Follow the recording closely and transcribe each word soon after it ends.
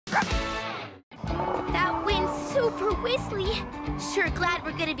nicely. Sure glad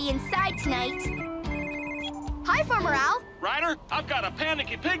we're gonna be inside tonight. Hi, Farmer Al. Ryder, I've got a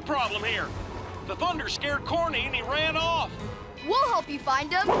panicky pig problem here. The thunder scared Corny and he ran off. We'll help you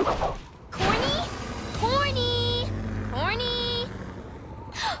find him. Corny? Corny! Corny!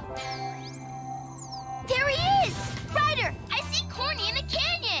 There he is! Ryder, I see Corny in the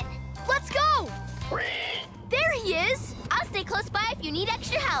canyon! Let's go! There he is! I'll stay close by if you need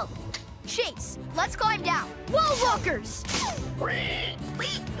extra help. Chase, let's climb down. Whoa, walkers!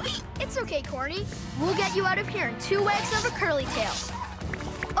 It's okay, Corny. We'll get you out of here in 2 wags of a curly tail.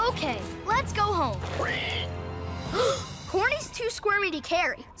 Okay, let's go home. Corny's too squirmy to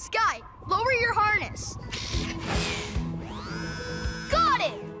carry. Skye, lower your harness. Got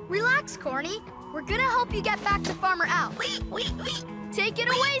it! Relax, Corny. We're gonna help you get back to Farmer Al. Take it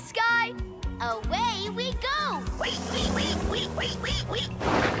away, Skye. Away we go!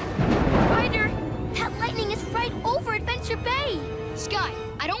 Ryder, That lightning is right over Adventure Bay! Skye,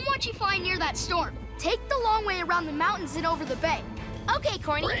 I don't want you flying near that storm. Take the long way around the mountains and over the bay. Okay,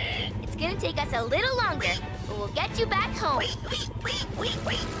 Corny. It's gonna take us a little longer, but we'll get you back home.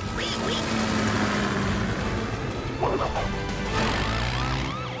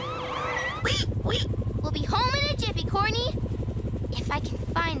 We'll be home in a jiffy, Corny. If I can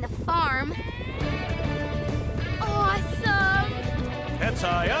find the farm. Awesome! Heads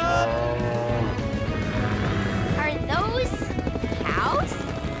high up. Are those cows?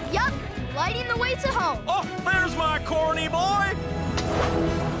 Yup, lighting the way to home. Oh, there's my Corny boy.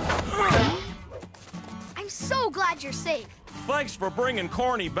 I'm so glad you're safe. Thanks for bringing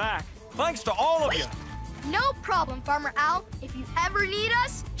Corny back. Thanks to all of you. No problem, Farmer Al. If you ever need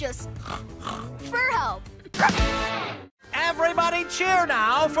us, just for help. Everybody cheer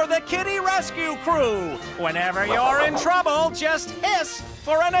now for the Kitty Rescue Crew. Whenever you're in trouble, just hiss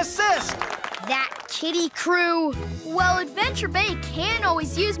for an assist. That kitty crew. Well, Adventure Bay can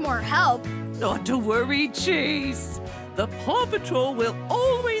always use more help. Not to worry, Chase. The Paw Patrol will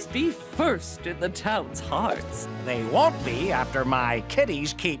always be first in the town's hearts. They won't be after my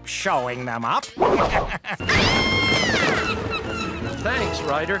kitties keep showing them up. Thanks,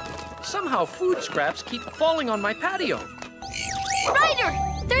 Ryder. Somehow food scraps keep falling on my patio. Ryder,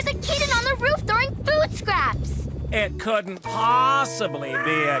 there's a kitten on the roof throwing food scraps. It couldn't possibly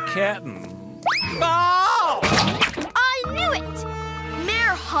be a kitten. Oh! I knew it!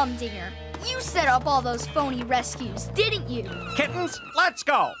 Mayor Humdinger, you set up all those phony rescues, didn't you? Kittens, let's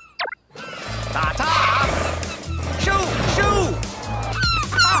go. Ta-ta! Shoo! Shoo!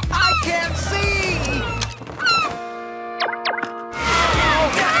 I can't see!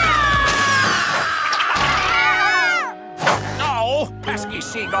 No, pesky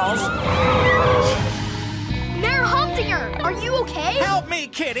seagulls. Mayor Humdinger, are you okay? Help me,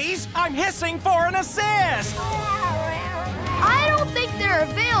 kitties! I'm hissing for an assist! I don't think they're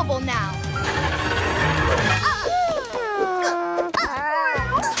available now.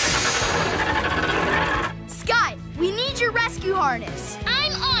 Skye, we need your rescue harness.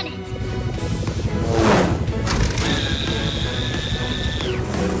 I'm on it.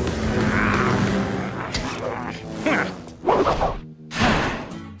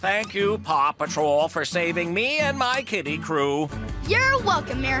 Thank you, Paw Patrol, for saving me and my kitty crew. You're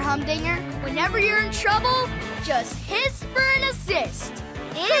welcome, Mayor Humdinger. Whenever you're in trouble, just hiss for an assist.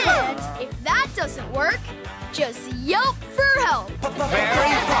 And if that doesn't work, just yelp for help.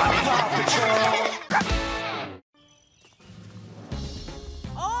 Very fun, Paw Patrol.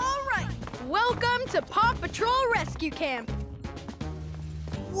 All right, welcome to Paw Patrol Rescue Camp.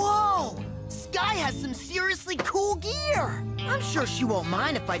 Whoa! Skye has some seriously cool gear. I'm sure she won't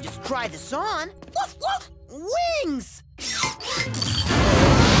mind if I just try this on. Woof, woof! Wings!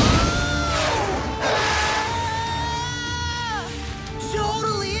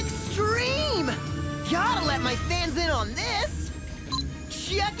 Totally extreme! Gotta let my fans in on this.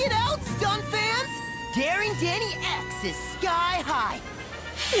 Check it out, stunt fans! Daring Danny X is sky high.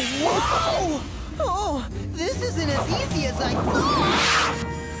 Whoa! Oh, this isn't as easy as I thought.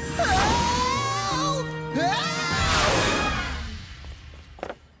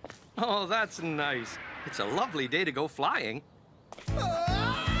 Oh, that's nice. It's a lovely day to go flying.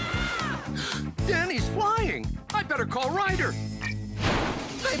 Danny's flying. I better call Ryder.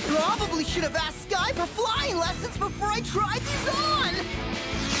 I probably should have asked Skye for flying lessons before I tried these on.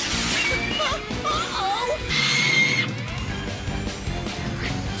 Uh-oh!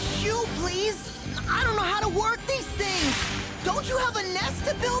 Shoo, please. I don't know how to work these things. Don't you have a nest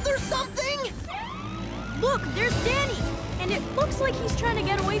to build or something? Look, there's Danny. And it looks like he's trying to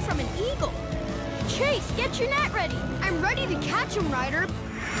get away from an eagle. Chase, get your net ready. I'm ready to catch him, Ryder.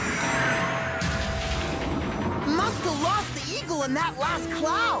 Must have lost eagle in that last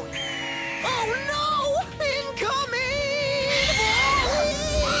cloud. Oh no! Incoming!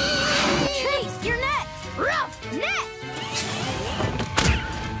 Chase, you're next! Ruff, net!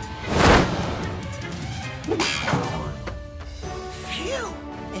 Phew!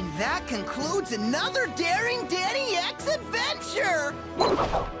 And that concludes another Daring Danny X adventure!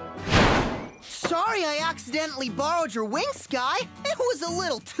 Sorry I accidentally borrowed your wings, Skye. It was a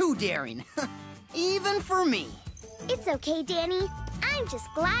little too daring. Even for me. It's okay, Danny. I'm just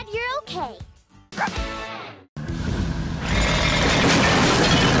glad you're okay.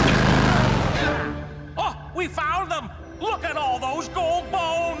 Oh, we found them! Look at all those gold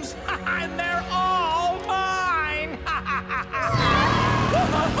bones! And they're all mine!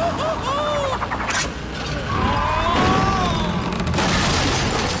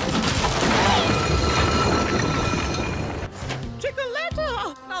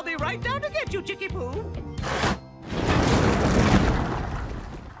 Chickaletta! I'll be right down to get you, Chicky Poo.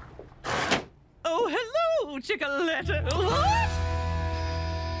 Oh, hello, Chickaletta. What?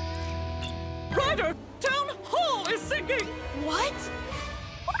 Ryder, Town Hall is sinking. What?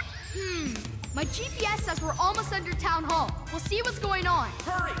 My GPS says we're almost under Town Hall. We'll see what's going on.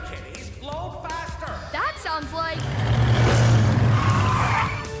 Hurry, kitties! Load faster! That sounds like...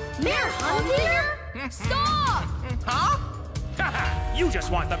 Mayor Humdinger? Stop! Huh? You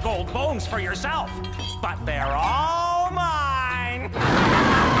just want the gold bones for yourself, but they're all mine!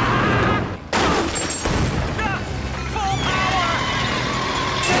 Full power!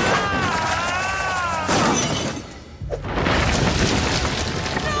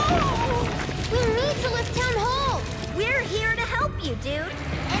 We need to lift Town Hall. We're here to help you, dude.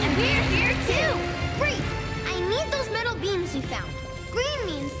 And we're here too. Great. I need those metal beams you found. Green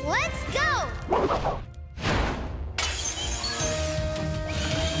means let's go.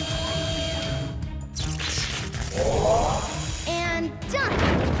 And done.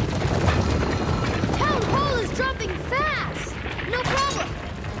 Town Hall is dropping fast. No problem.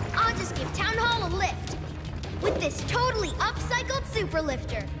 I'll just give Town Hall a lift with this totally upcycled super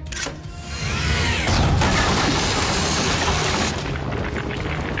lifter.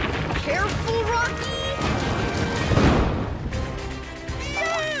 Careful, Rocky!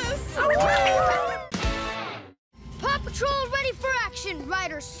 Yes! Paw Patrol ready for action,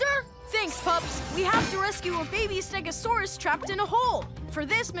 Ryder, sir. Thanks, pups. We have to rescue a baby Stegosaurus trapped in a hole. For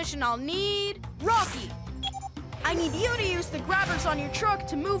this mission, I'll need Rocky. I need you to use the grabbers on your truck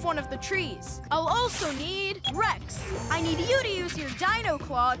to move one of the trees. I'll also need Rex. I need you to use your dino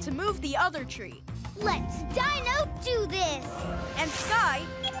claw to move the other tree. Let's Dino do this. And Skye,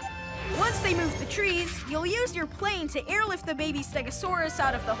 once they move the trees, you'll use your plane to airlift the baby Stegosaurus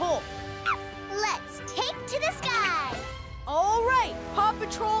out of the hole. Let's take to the sky. All right, Paw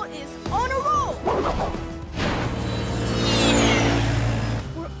Patrol is on a roll.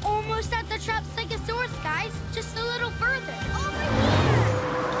 We're almost at the trapped Stegosaurus, guys. Just a little further. Over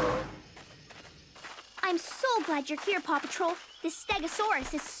here. I'm so glad you're here, Paw Patrol. This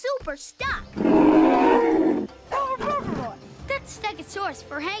Stegosaurus is super stuck. Good Stegosaurus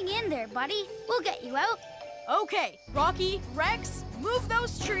for hang in there, buddy. We'll get you out. Okay, Rocky, Rex, move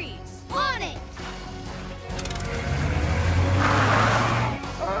those trees. On it.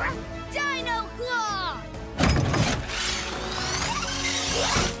 Dino Claw!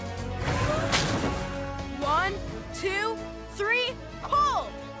 1, 2, 3, pull!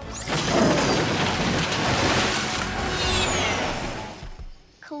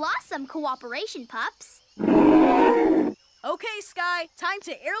 Colossum cooperation, pups. Okay, Skye, time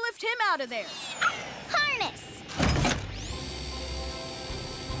to airlift him out of there. Harness!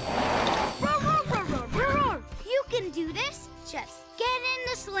 You can do this. Just get in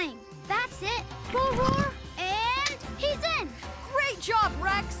the sling. That's it. Roar, and he's in. Great job,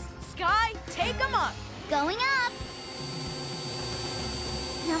 Rex. Skye, take him up. Going up.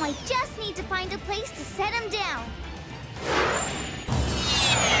 Now I just need to find a place to set him down.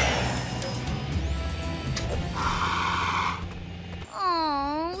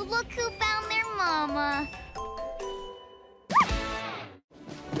 Oh, look who found their mama.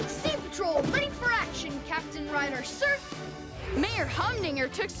 Sea Patrol, ready for action, Captain Ryder, sir. Mayor Humdinger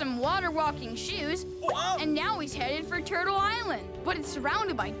took some water-walking shoes, and now he's headed for Turtle Island. But it's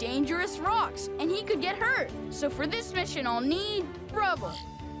surrounded by dangerous rocks, and he could get hurt. So for this mission, I'll need Rubble.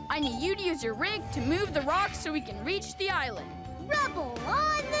 I need you to use your rig to move the rocks so we can reach the island. Rubble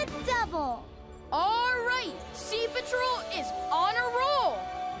on the double. All right, Sea Patrol is on a roll.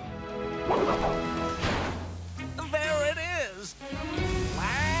 There it is!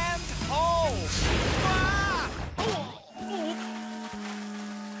 Land ho! Ah!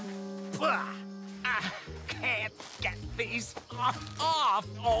 Ah, I can't get these Ease off.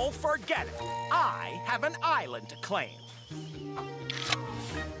 Oh, forget it. I have an island to claim.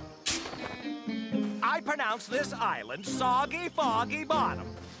 I pronounce this island Soggy Foggy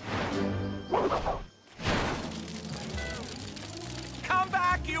Bottom. Come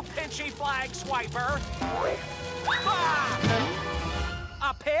back, you pinchy flag swiper! Ah!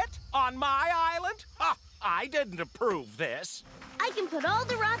 A pit on my island? Ha! I didn't approve this. I can put all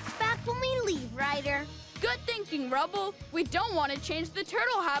the rocks back when we leave, Ryder. Good thinking, Rubble. We don't want to change the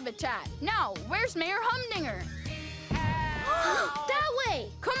turtle habitat. Now, where's Mayor Humdinger? That way!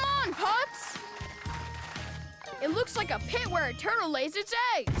 Come on, Pups! It looks like a pit where a turtle lays its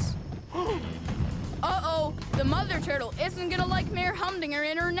eggs. Uh-oh, the mother turtle isn't gonna like Mayor Humdinger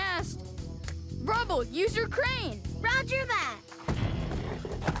in her nest. Rubble, use your crane. Roger that.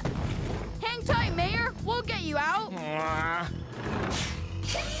 Hang tight, Mayor. We'll get you out.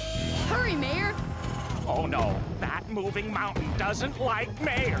 Hurry, Mayor. Oh no, that moving mountain doesn't like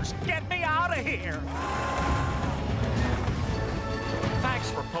mayors. Get me out of here!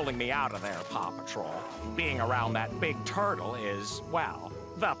 Thanks for pulling me out of there, Paw Patrol. Being around that big turtle is, well,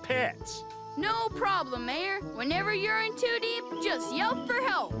 the pits. No problem, Mayor. Whenever you're in too deep, just yell for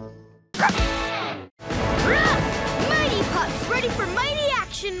help. Mighty Pups, ready for mighty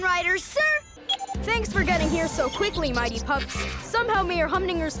action, Riders, sir! Thanks for getting here so quickly, Mighty Pups. Somehow Mayor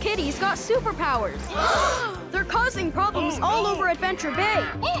Humdinger's kitties got superpowers. They're causing problems all over Adventure Bay.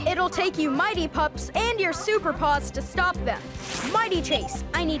 It'll take you Mighty Pups and your super paws to stop them. Mighty Chase,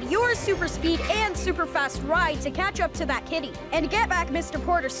 I need your super speed and super fast ride to catch up to that kitty and get back Mr.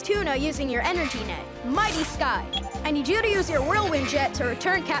 Porter's tuna using your energy net. Mighty Skye, I need you to use your whirlwind jet to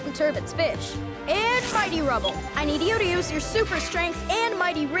return Captain Turbot's fish. And Mighty Rubble, I need you to use your super strength and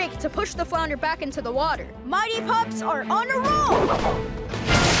Mighty Rig to push the flounder back into the water. Mighty Pups are on a roll!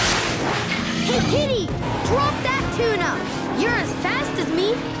 Hey, kitty! Drop that tuna! You're as fast as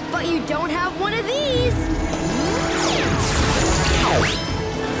me, but you don't have one of these!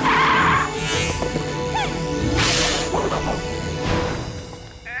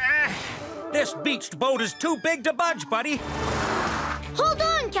 This beached boat is too big to budge, buddy. Hold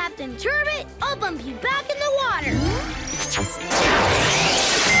on, Captain Turbot! I'll bump you back in the water!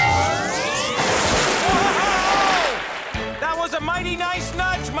 Whoa! That was a mighty nice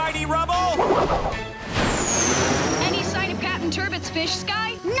nudge, Mighty Rubble! Any sign of Captain Turbot's fish,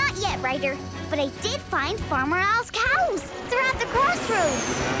 Skye? Not yet, Ryder. But I did find Farmer Al's cows. They're at the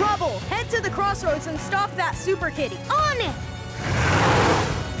crossroads. Rubble, head to the crossroads and stop that super kitty. On it!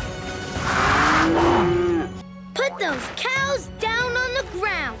 Put those cows down on the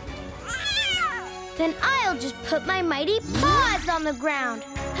ground. Then I'll just put my mighty paws on the ground.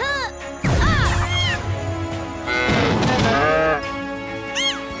 Huh.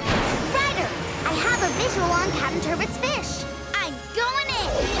 Ryder, I have a visual on Captain Turbot's fish. I'm going in.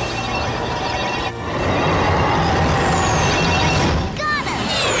 Got him!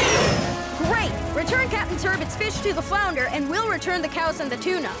 Great! Return Captain Turbot's fish to the flounder and we'll return the cows and the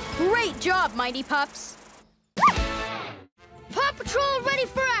tuna. Great job, Mighty Pups. Paw Patrol ready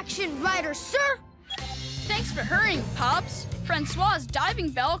for action, Ryder, sir! Thanks for hurrying, Pups. Francois's diving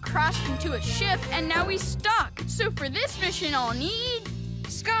bell crashed into a ship and now he's stuck. So for this mission, I'll need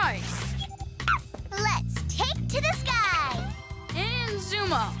Skye. Let's take to the sky. And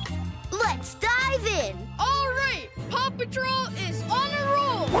Zuma. Let's dive in. All right, Paw Patrol is on a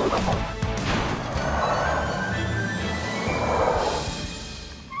roll.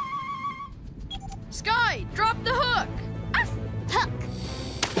 Skye, drop the hook. Hook.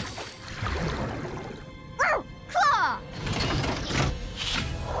 Claw.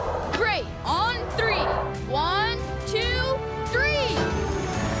 Great, on 3. 1, 2, 3.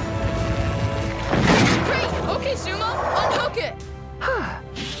 Great, okay, Zuma, unhook it.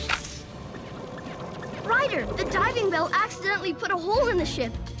 Ryder, the diving bell accidentally put a hole in the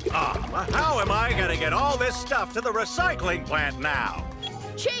ship. How am I gonna get all this stuff to the recycling plant now?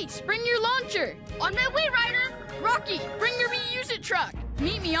 Chase, bring your launcher. On my way, Ryder. Rocky, bring your reuse-it truck.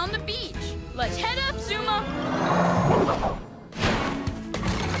 Meet me on the beach. Let's head up, Zuma.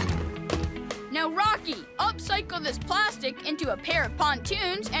 Now, Rocky, upcycle this plastic into a pair of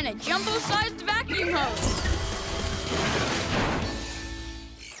pontoons and a jumbo-sized vacuum hose.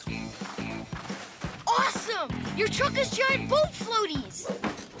 Awesome! Your truck has giant boat floaties.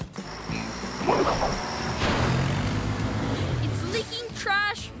 It's leaking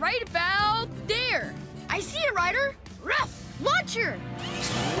trash right about there. I see it, Ryder. Rough! Launcher!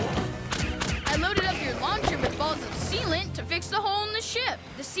 I loaded up your launcher with balls of sealant to fix the hole in the ship.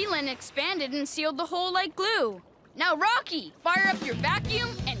 The sealant expanded and sealed the hole like glue. Now, Rocky, fire up your vacuum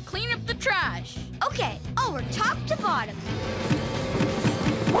and clean up the trash. Okay, I'll over top to bottom.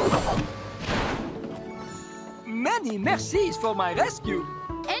 Many mercies for my rescue.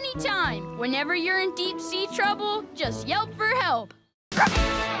 Anytime. Whenever you're in deep sea trouble, just yelp for help.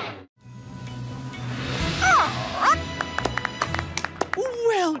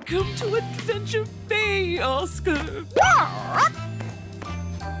 Welcome to Adventure Bay, Oscar.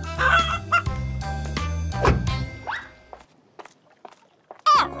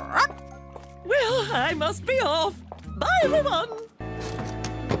 Well, I must be off. Bye, everyone.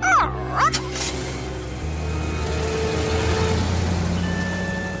 We've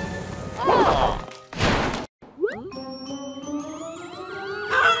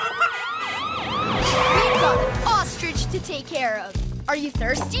got an ostrich to take care of. Are you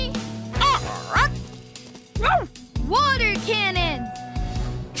thirsty? Water cannons!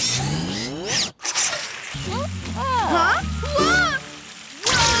 Huh?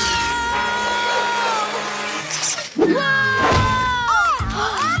 Whoa!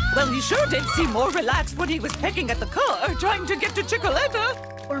 Well, he sure did seem more relaxed when he was pecking at the car, trying to get to Chickaletta.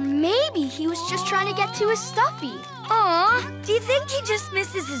 Or maybe he was just trying to get to his stuffy. Aw, do you think he just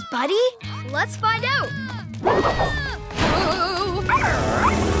misses his buddy? Let's find out.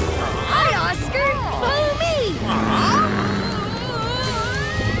 Hi, Oscar. Follow me.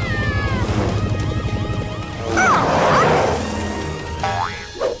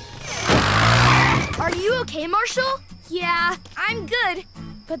 Are you okay, Marshall? Yeah, I'm good.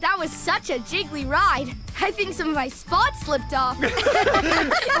 But that was such a jiggly ride. I think some of my spots slipped off.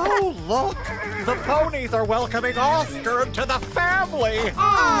 Oh, look! The ponies are welcoming Oscar into the family!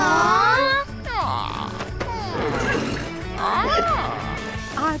 Aww.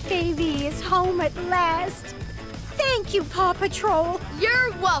 Our baby is home at last. Thank you, Paw Patrol.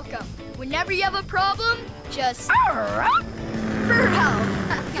 You're welcome. Whenever you have a problem, just for help.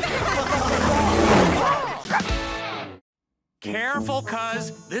 Careful,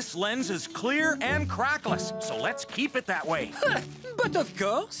 cuz. This lens is clear and crackless, so let's keep it that way. But of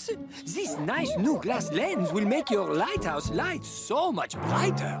course, this nice new glass lens will make your lighthouse light so much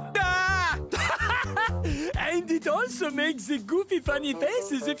brighter. Ah! And it also makes the goofy, funny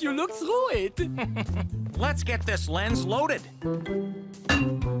faces if you look through it. Let's get this lens loaded.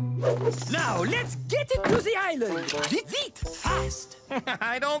 Now, let's get it to the island. Vite, fast.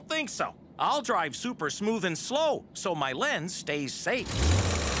 I don't think so. I'll drive super smooth and slow, so my lens stays safe.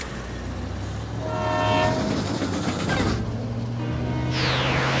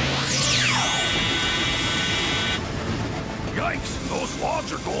 Yikes! Those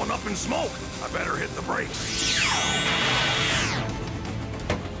logs are going up in smoke. I better hit the brakes.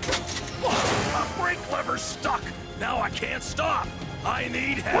 A brake lever's stuck. Now I can't stop. I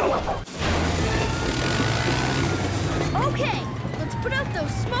need help. Okay, let's put out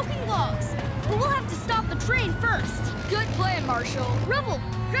those smoking logs. But we'll have to stop the train first. Good plan, Marshall. Rubble,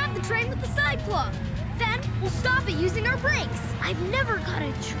 grab the train with the side plug. Then we'll stop it using our brakes. I've never got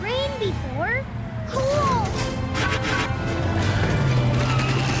a train before. Cool.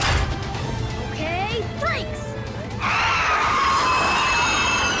 Okay, brakes.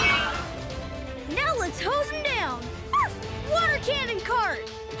 Now let's hose them down. Water cannon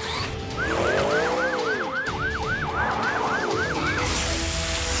cart.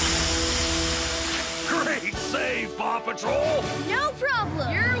 Great save, Paw Patrol. No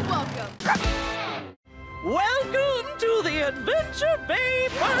problem. You're welcome. Welcome to the Adventure Bay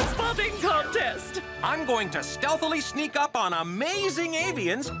Bird Spotting Contest. I'm going to stealthily sneak up on amazing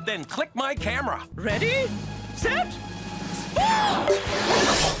avians, then click my camera. Ready, set, spot!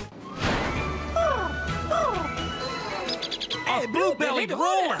 A blue-bellied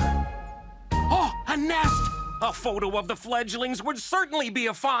roller! Oh, a nest! A photo of the fledglings would certainly be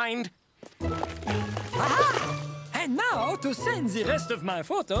a find. Aha! And now to send the rest of my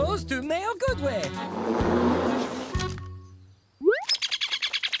photos to Mayor Goodway.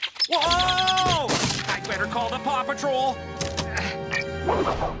 Whoa! I'd better call the Paw Patrol.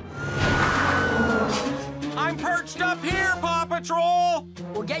 I'm perched up here, Paw Patrol!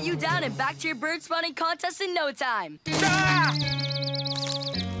 We'll get you down and back to your bird spotting contest in no time. Ah!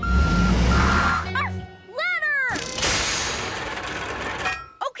 Ladder!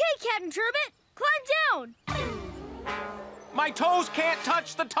 Okay, Captain Turbot, climb down. My toes can't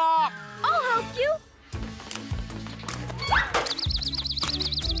touch the top! I'll help you.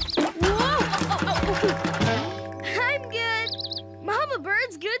 Whoa! I'm good. Mama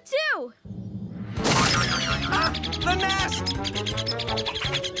Bird's good too. The nest!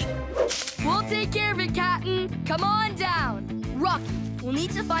 We'll take care of it, Captain. Come on down. Rocky, we'll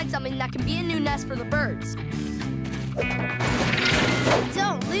need to find something that can be a new nest for the birds.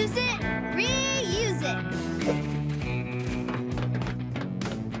 Don't lose it, reuse it.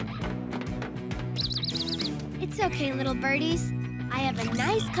 okay, little birdies. I have a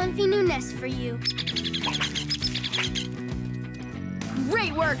nice, comfy new nest for you.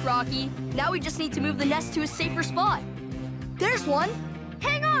 Great work, Rocky. Now we just need to move the nest to a safer spot. There's one.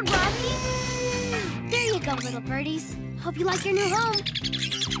 Hang on, Rocky. There you go, little birdies. Hope you like your new home.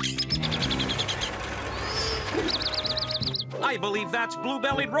 I believe that's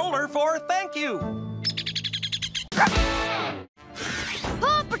Blue-Bellied Roller for thank you.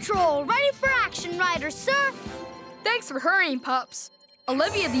 Paw Patrol, ready for action, Riders, sir. Thanks for hurrying, pups.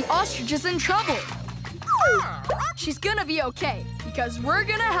 Olivia the ostrich is in trouble. She's gonna be okay, because we're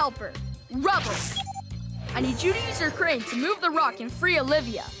gonna help her. Rubble. I need you to use your crane to move the rock and free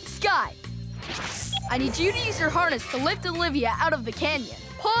Olivia. Skye. I need you to use your harness to lift Olivia out of the canyon.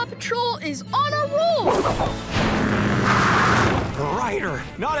 Paw Patrol is on a roll! Ryder,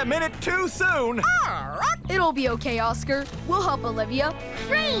 not a minute too soon. It'll be okay, Oscar. We'll help Olivia.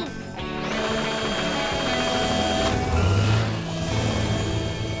 Crane!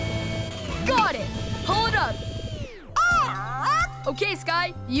 Got it! Pull it up. Okay,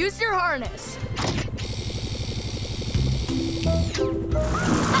 Skye, use your harness.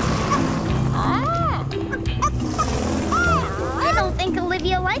 I don't think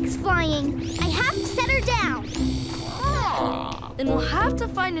Olivia likes flying. I have to set her down. Then we'll have to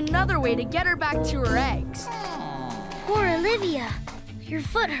find another way to get her back to her eggs. Poor Olivia. Your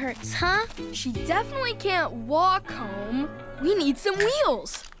foot hurts, huh? She definitely can't walk home. We need some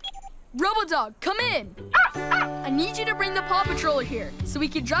wheels. Robo-Dog, come in. I need you to bring the Paw Patroller here so we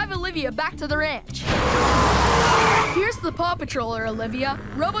can drive Olivia back to the ranch. Here's the Paw Patroller, Olivia.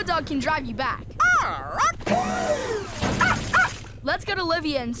 Robo-Dog can drive you back. Let's get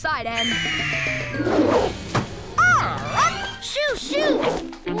Olivia inside and... Shoo, shoo!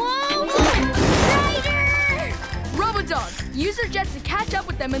 Whoa! Ryder! Robo-Dog, use your jets to catch up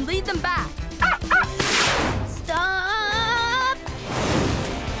with them and lead them back. Stop!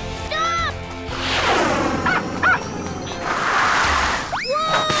 Stop!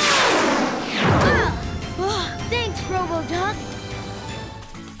 Whoa! Thanks, Robo-Dog.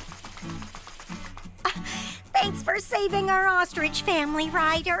 Thanks for saving our ostrich family,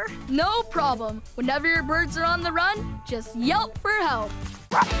 Ryder. No problem. Whenever your birds are on the run, just yelp for help.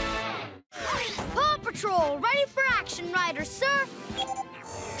 Paw Patrol, ready for action, Riders, sir.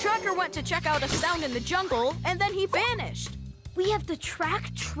 Tracker went to check out a sound in the jungle, and then he vanished. We have to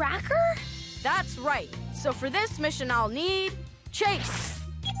track Tracker? That's right. So for this mission, I'll need Chase.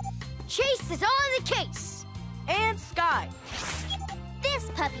 Chase is on the case. And Skye. This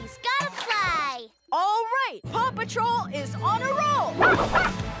puppy's gotta fly. All right, Paw Patrol is on a roll.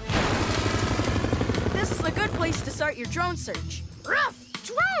 This is a good place to start your drone search. Ruff!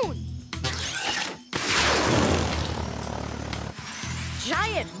 Drone!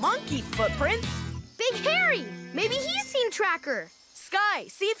 Giant monkey footprints. Big Harry! Maybe he's seen Tracker. Skye,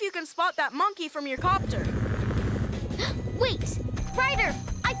 see if you can spot that monkey from your copter. Wait! Ryder,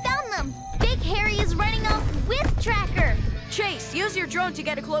 I found them! Big Harry is running off with Tracker. Chase, use your drone to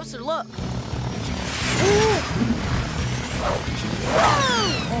get a closer look. Whoa!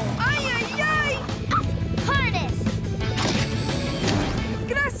 Ay, ay, ay! Harness!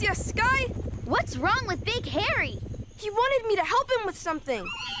 Gracias, Skye. What's wrong with Big Harry? He wanted me to help him with something.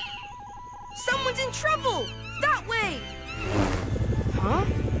 Someone's in trouble! That way! Huh?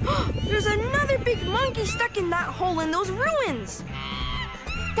 There's another big monkey stuck in that hole in those ruins!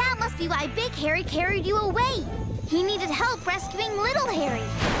 That must be why Big Harry carried you away. He needed help rescuing Little Harry.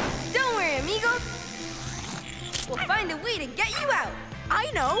 Don't worry, amigo. We'll find a way to get you out. I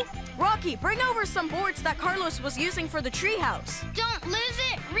know. Rocky, bring over some boards that Carlos was using for the treehouse. Don't lose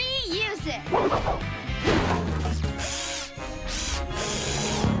it, reuse it.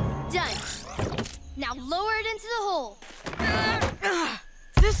 Done. Now lower it into the hole.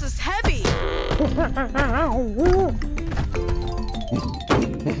 This is heavy.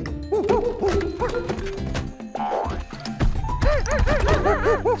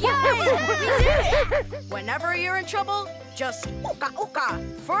 Yay! We did it! Whenever you're in trouble, just ooka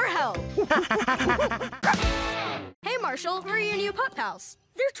for help. Hey, Marshall, who are your new pup pals?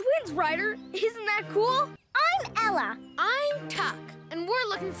 They're twins, Ryder. Isn't that cool? I'm Ella. I'm Tuck, and we're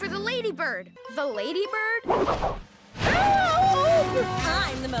looking for the ladybird. The ladybird?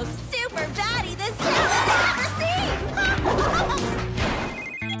 I'm the most super baddie this town has ever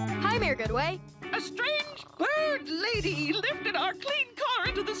seen! Hi, Mayor Goodway. A strange bird lady lifted our clean car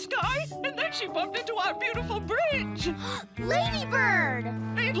into the sky, and then she bumped into our beautiful bridge. Ladybird!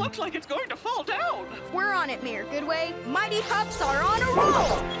 It looks like it's going to fall down. We're on it, Mayor Goodway. Mighty pups are on a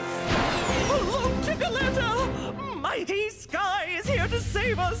roll. Oh, Chickaletta! Mighty Skye is here to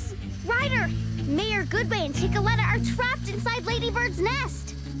save us. Ryder, Mayor Goodway and Chickaletta are trapped inside Ladybird's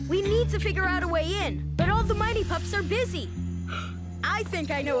nest. We need to figure out a way in, but all the Mighty Pups are busy. I think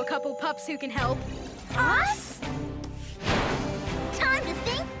I know a couple pups who can help. Us? Time to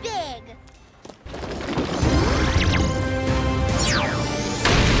think big.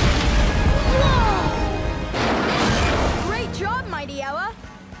 Whoa! Great job, Mighty Ella.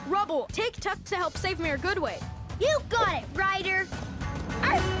 Rubble, take Tuck to help save Mayor Goodway. You got it, Ryder.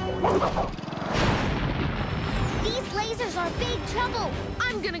 These lasers are big trouble.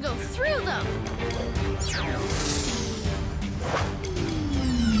 I'm gonna go through them.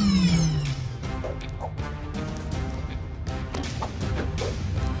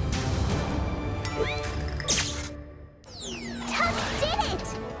 Tuck did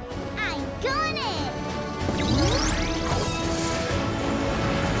it! I got it!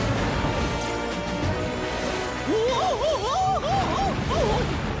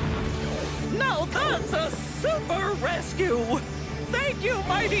 Now that's a super rescue! Thank you,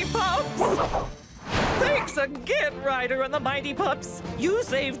 Mighty Pups! Thanks again, Ryder and the Mighty Pups! You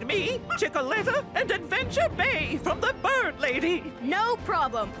saved me, Chickaletta, and Adventure Bay from the Bird Lady! No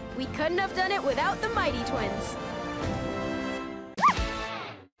problem. We couldn't have done it without the Mighty Twins.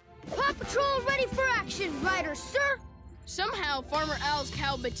 Paw Patrol ready for action, Ryder, sir! Somehow, Farmer Al's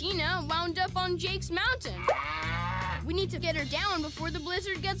cow Bettina wound up on Jake's mountain. We need to get her down before the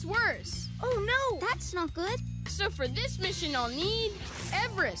blizzard gets worse. Oh no, that's not good. So for this mission, I'll need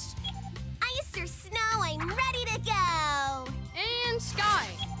Everest. Ice or snow, I'm ready to go. And Skye.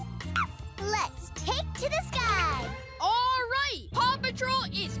 Let's take to the sky. All right, Paw Patrol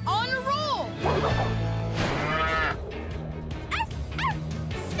is on a roll.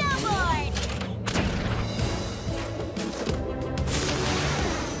 Snowboard.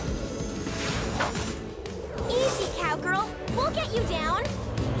 Easy, cowgirl. We'll get you down.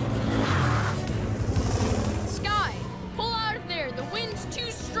 Skye, pull out of there. The wind's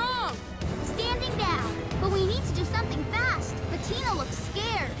too strong. Standing down. But we need to do something fast. Bettina looks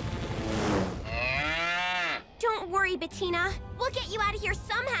scared. Don't worry, Bettina. We'll get you out of here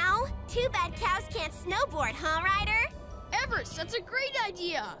somehow. Too bad cows can't snowboard, huh, Ryder? Everest, that's a great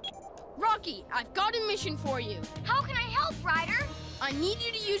idea. Rocky, I've got a mission for you. How can I help, Ryder? I need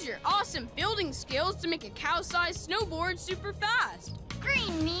you to use your awesome building skills to make a cow-sized snowboard super fast.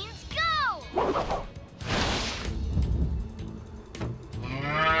 Green means go!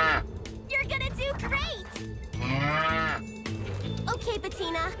 You're gonna do great! Okay,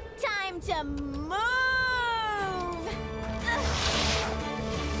 Bettina, time to move!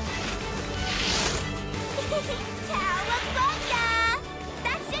 Cowabunga!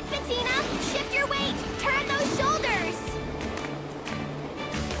 That's it, Bettina! Shift your weight! Turn those shoulders!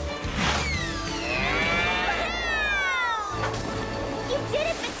 You did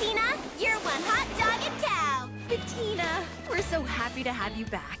it, Bettina! You're one hot dog and cow! Bettina, we're so happy to have you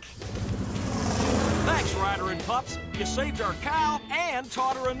back. Thanks, Ryder and Pups. You saved our cow and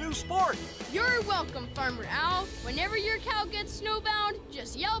taught her a new sport. You're welcome, Farmer Al. Whenever your cow gets snowbound,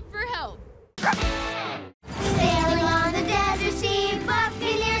 just yell for help. Sailing on the desert sea,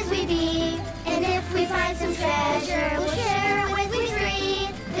 buccaneers we be. And if we find some treasure, we'll share it with we three.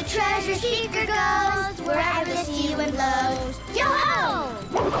 The treasure seeker goes wherever the sea wind blows. Yo-ho!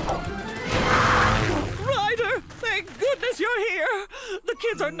 Ryder, thank goodness you're here! The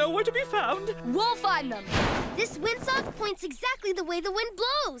kids are nowhere to be found. We'll find them. This windsock points exactly the way the wind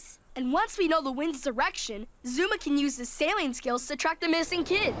blows. And once we know the wind's direction, Zuma can use his sailing skills to track the missing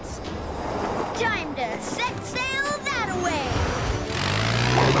kids. Time to set sail that away.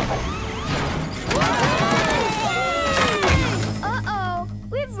 Uh-oh,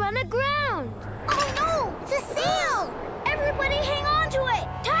 we've run aground. Oh no, it's a sail. Everybody hang on to it,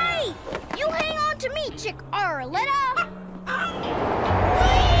 tight. You hang on to me, Chick Arletta. Uh-oh,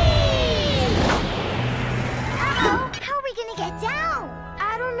 how are we gonna get down?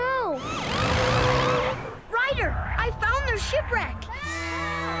 I don't know. Ryder, I found their shipwreck.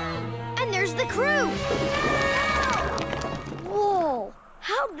 And there's the crew. Whoa,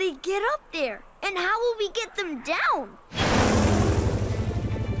 how'd they get up there? And how will we get them down?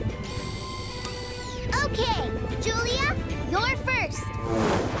 Okay, Julia, you're first.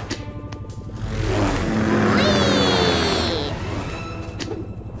 Whee!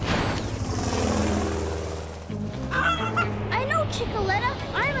 I know, Chickaletta.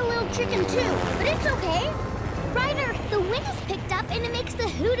 I'm a little chicken too, but it's okay. Ryder, the wind is picked up and it makes the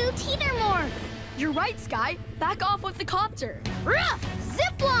hoodoo teeter more. You're right, Skye. Back off with the copter. Rough!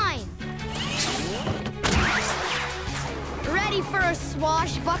 Zipline! Ready for a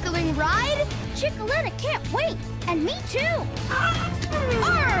swashbuckling ride? Chickaletta can't wait, and me too.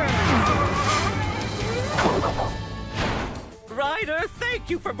 Arr! Ryder, thank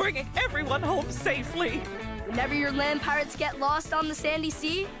you for bringing everyone home safely. Whenever your land pirates get lost on the sandy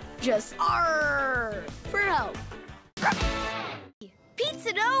sea, just arr for help.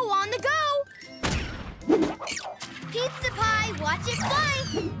 Pizza dough on the go! Pizza pie, watch it fly!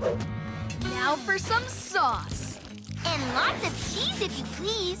 Now for some sauce. And lots of cheese, if you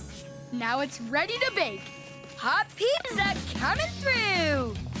please. Now it's ready to bake. Hot pizza coming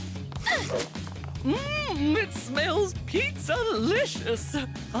through! It smells pizza-licious.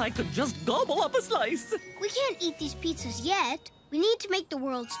 I could just gobble up a slice. We can't eat these pizzas yet. We need to make the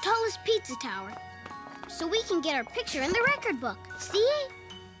world's tallest pizza tower, so we can get our picture in the record book. See?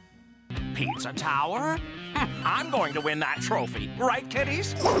 Pizza tower? I'm going to win that trophy. Right,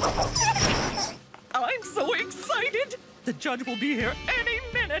 kiddies? I'm so excited. The judge will be here any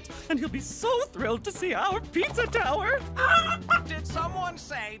minute, and he'll be so thrilled to see our pizza tower. Did someone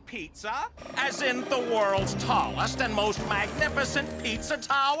say pizza? As in the world's tallest and most magnificent pizza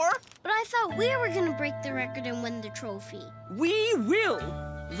tower? But I thought we were gonna break the record and win the trophy. We will.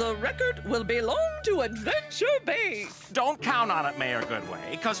 The record will belong to Adventure Bay. Don't count on it, Mayor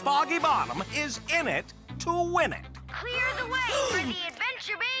Goodway, because Foggy Bottom is in it to win it. Clear the way for the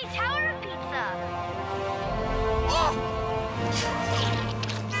Adventure Bay Tower of Pizza.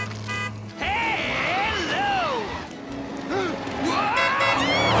 Hello!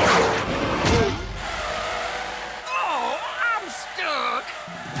 Oh, I'm stuck.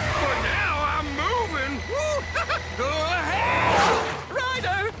 But now I'm moving. Go ahead.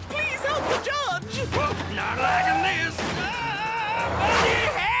 Ryder, please help the judge. Not liking this. Somebody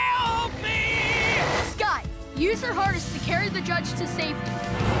help me! Skye, use her hardest to carry the judge to safety.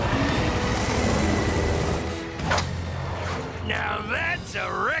 Now that's a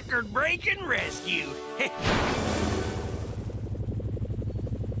record-breaking rescue.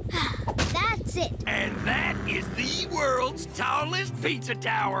 That's it. And that is the world's tallest pizza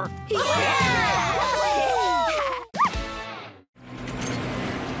tower.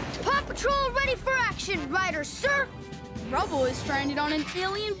 Paw Patrol ready for action, Ryder, sir. Rubble is stranded on an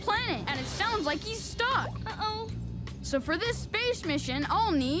alien planet, and it sounds like he's stuck. Uh-oh. So for this space mission,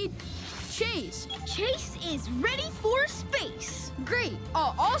 I'll need Chase. Chase is ready for space. Great.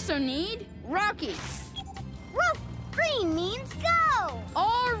 I'll also need Rocky. Woof! Green means go.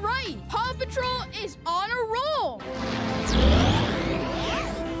 All right. Paw Patrol is on a roll.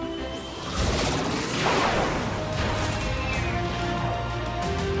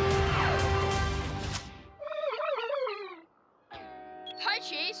 Hi,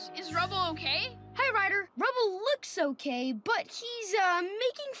 Chase. Is Rubble okay? Hi, Ryder. Rubble looks okay, but he's,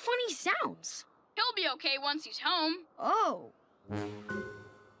 making funny sounds. He'll be okay once he's home. Oh.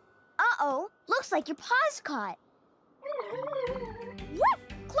 Uh-oh. Looks like your paw's caught. Woof!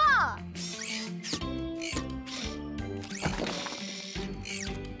 Claw!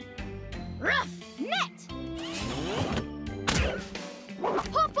 Ruff! Net!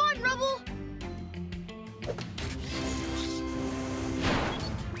 Hop on, Rubble!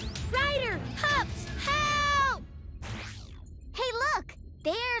 Ryder! Pups! Help! Hey, look!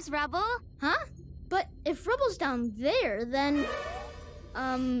 There's Rubble. Huh? But if Rubble's down there, then...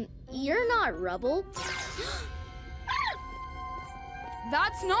 you're not Rubble.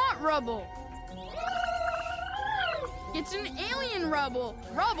 That's not Rubble. It's an alien Rubble.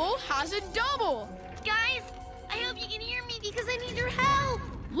 Rubble has a double. Guys, I hope you can hear me because I need your help.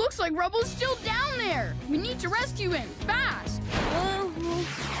 Looks like Rubble's still down there. We need to rescue him, fast.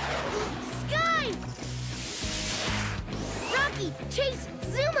 Skye! Rocky, Chase,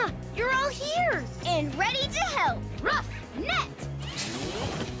 Zuma, you're all here. And ready to help. Ruff, Net.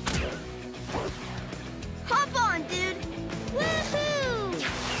 Hop on, dude. Woohoo!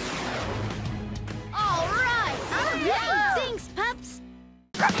 All right. Thanks, pups.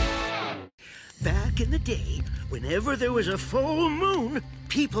 Back in the day, whenever there was a full moon,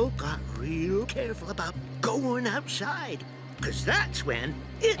 people got real careful about going outside. Because that's when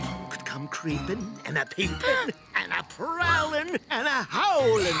it could come creeping and a-peeping and a-prowling and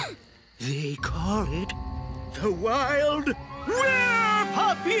a-howling. They call it the Wild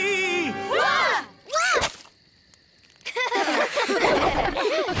Were-Puppy! Wah! Wah!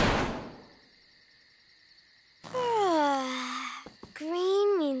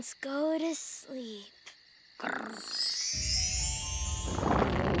 Green means go to sleep.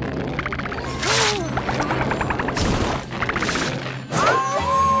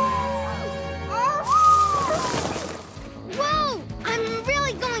 Whoa! I'm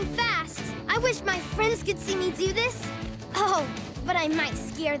really going fast. I wish my friends could see me do this. Oh, but I might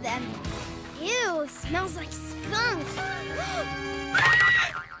scare them. Ew, smells like skunk.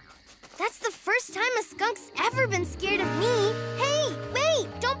 That's the first time a skunk's ever been scared of me. Hey, wait,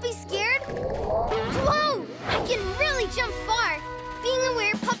 don't be scared. Whoa, I can really jump far. Being a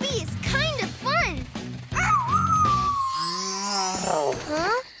werepuppy is kind of fun.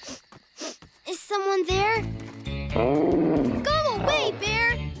 Huh? Is someone there? Go away,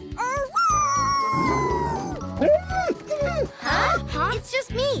 bear. Huh? It's just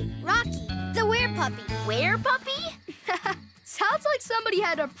me, Rocky, the werepuppy. Werepuppy? Sounds like somebody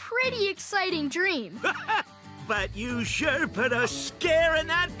had a pretty exciting dream. But you sure put a scare in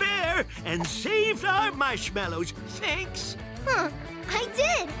that bear and saved our marshmallows. Thanks. Huh, I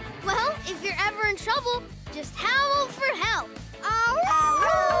did. Well, if you're ever in trouble, just howl for help.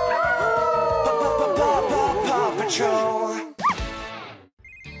 PAW Patrol.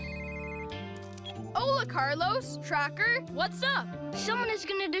 Hola, Carlos. Tracker, what's up? Someone is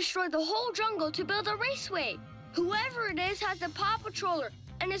gonna destroy the whole jungle to build a raceway. Whoever it is has the Paw Patroller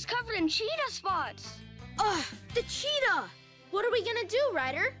and is covered in cheetah spots. Ugh, the cheetah! What are we gonna do,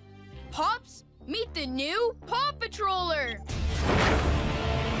 Ryder? Pops, meet the new Paw Patroller.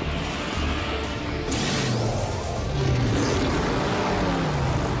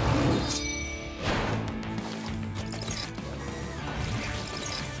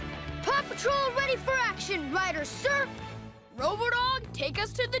 Paw Patrol ready for action, Ryder, sir. Robodog, take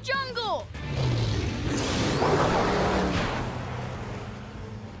us to the jungle.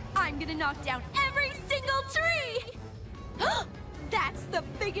 I'm gonna knock down every single tree! That's the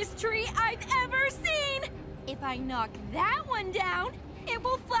biggest tree I've ever seen! If I knock that one down, it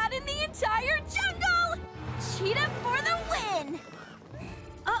will flatten the entire jungle! Cheetah for the win!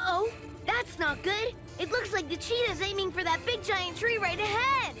 Uh-oh, that's not good. It looks like the cheetah's aiming for that big giant tree right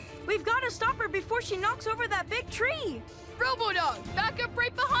ahead. We've got to stop her before she knocks over that big tree. Robodog, back up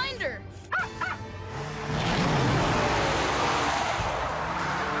right behind her.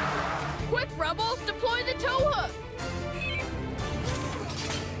 Quick, Rebel, deploy the tow hook.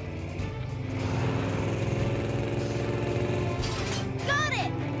 Got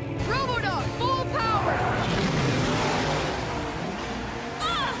it! Robodog, full power.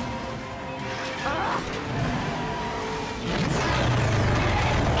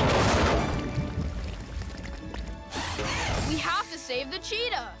 We have to save the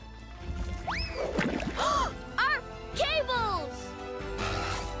cheetah. Our cables!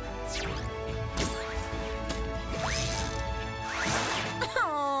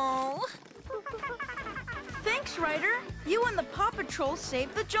 Oh. Thanks, Ryder. You and the Paw Patrol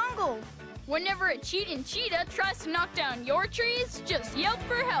saved the jungle. Whenever a cheating cheetah tries to knock down your trees, just yelp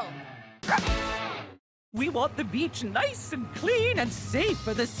for help. We want the beach nice and clean and safe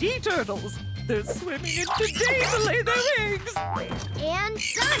for the sea turtles. They're swimming in today to lay their eggs. And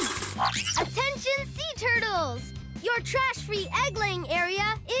done! Attention, sea turtles! Your trash-free egg-laying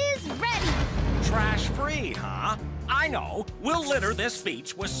area is ready! Trash-free, huh? I know. We'll litter this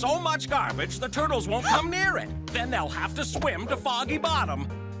beach with so much garbage the turtles won't come near it. Then they'll have to swim to Foggy Bottom.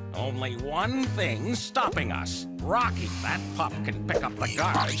 Only one thing's stopping us. Rocky, that pup can pick up the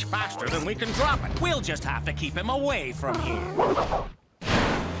garbage faster than we can drop it. We'll just have to keep him away from here.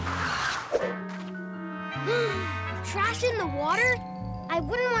 Trash in the water? I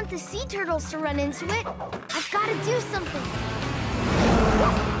wouldn't want the sea turtles to run into it. I've got to do something.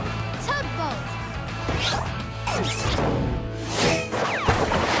 Tugboat!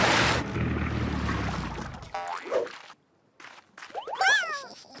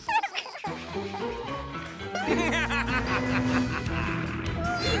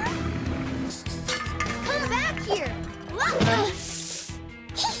 Come back here!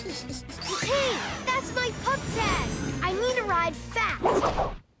 Hey, that's my pup tag. I need to ride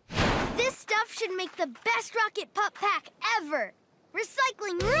fast. This stuff should make the best rocket pup pack ever.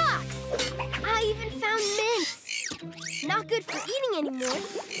 Recycling rocks. I even found mints. Not good for eating anymore,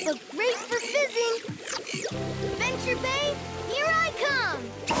 but great for fizzing. Venture Bay, here I come.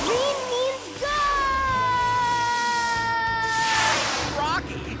 Green means go!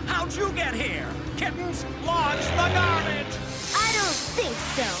 Rocky, how'd you get here? Kittens, launch the garbage! I don't think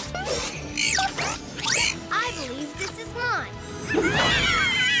so. I believe this is mine. Okay,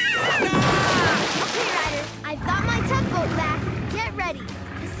 Ryder, I've got my tugboat back. Get ready.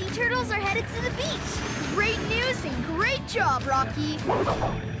 The sea turtles are headed to the beach. Great news and great job, Rocky.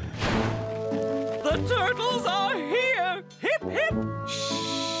 The turtles are here! Hip, hip!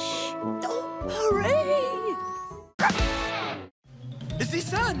 Shh! Hooray! The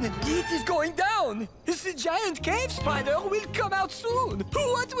sun! It is going down! The giant cave spider will come out soon!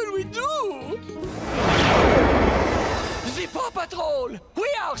 What will we do? The Paw Patrol! We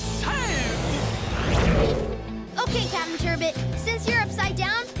are saved! Okay, Captain Turbot, since you're upside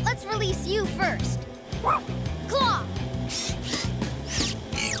down, let's release you first. Claw!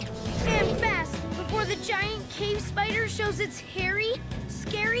 And fast, before the giant cave spider shows its hairy,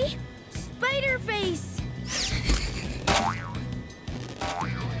 scary spider face.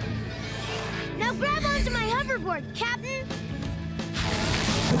 Now grab onto my hoverboard, Captain.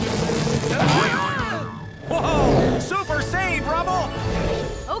 Whoa! Super save, Rubble!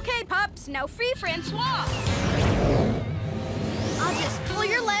 Okay, Pups, now free Francois. I'll just pull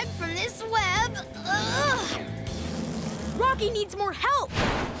your leg from this web. Ugh. Rocky needs more help.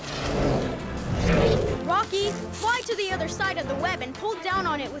 Rocky, fly to the other side of the web and pull down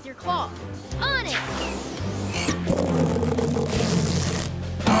on it with your claw. On it!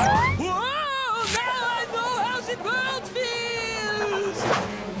 Whoa! Now I know how the world feels!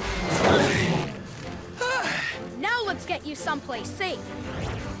 Now let's get you someplace safe.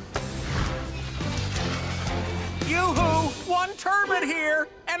 Yoo-hoo! One turbot here,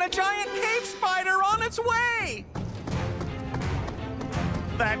 and a giant cave spider on its way!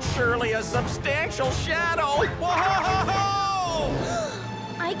 That's surely a substantial shadow! Whoa!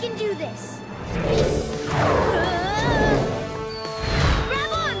 I can do this.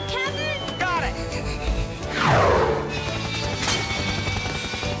 Grab on, Captain! Got it!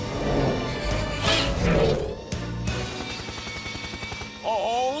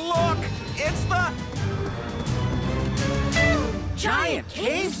 Oh, look! It's the... Giant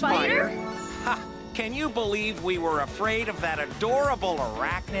cave spider? Ha! Can you believe we were afraid of that adorable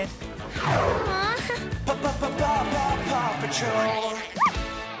arachnid? Paw Patrol!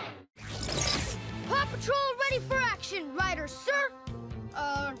 Paw Patrol ready for action, Ryder, sir.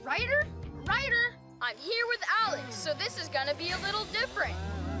 Ryder? Ryder, I'm here with Alex, so this is gonna be a little different.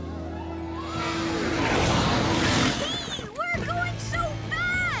 Hey, we're going so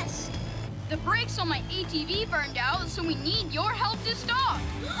fast! The brakes on my ATV burned out, so we need your help to stop.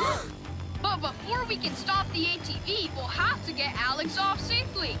 But before we can stop the ATV, we'll have to get Alex off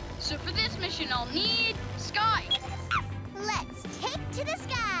safely. So for this mission, I'll need Skye. Let's take to the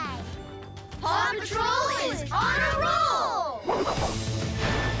sky. Paw Patrol is on a roll!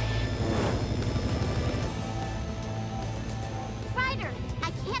 Ryder,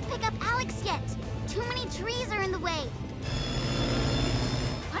 I can't pick up Alex yet. Too many trees are in the way.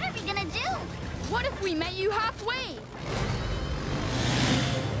 What are we gonna do? What if we met you halfway?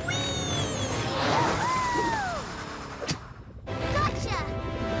 Gotcha!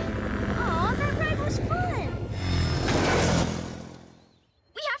 Aw, that ride was fun!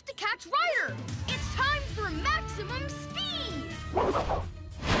 We have to catch Ryder! It's time for maximum speed!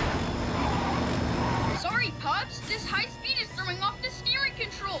 Sorry, Pups. This high speed is throwing off the steering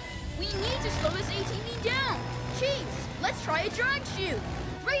control. We need to slow this ATV down. Chiefs, let's try a drag chute.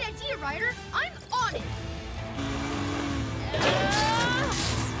 Great idea, Ryder. I'm on it.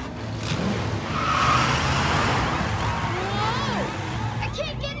 Whoa! I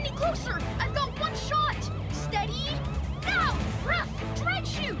can't get any closer. I've got one shot. Steady. Now, rough drag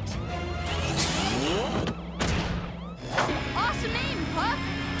chute. Awesome aim, Pup.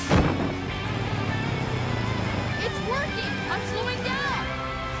 It's working. I'm slowing down.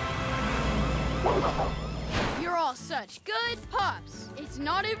 You're all such good pups. It's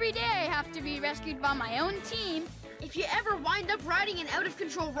not every day I have to be rescued by my own team. If you ever wind up riding an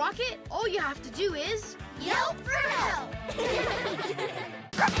out-of-control rocket, all you have to do is... Yelp for help!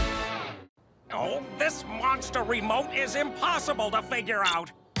 Oh, this monster remote is impossible to figure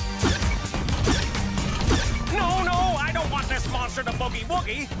out. No, I don't want this monster to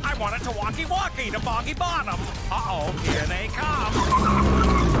boogie-woogie. I want it to walkie-walkie to Boggy Bottom. Uh-oh, here they come.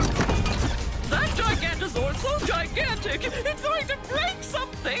 That Gigantosaur's so gigantic, it's going to break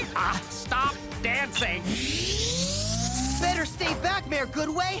something! Stop dancing! Better stay back, Mayor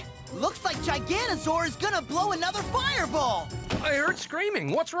Goodway. Looks like Giganosaur is gonna blow another fireball. I heard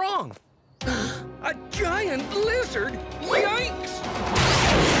screaming. What's wrong? A giant lizard? Yikes!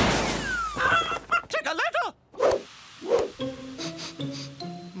 Take a letter!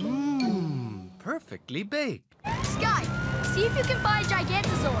 Perfectly baked. Skye, see if you can find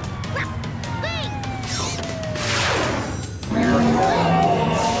Gigantosaur.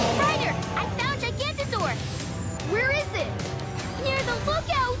 Ryder, I found Gigantosaur. Where is it? Near the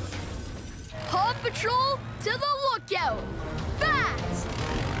lookout. Paw Patrol to the lookout. Fast!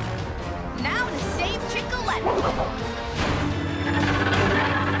 Now to save Chicoletta.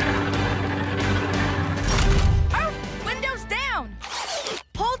 Oh, windows down.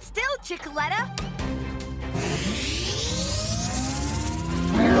 Hold still, Chicoletta.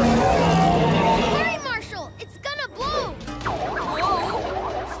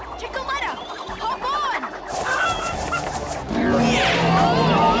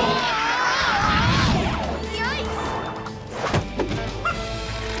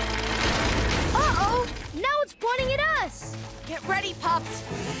 pups.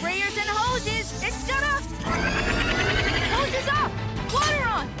 Sprayers and hoses. It's gonna... Hoses up! Water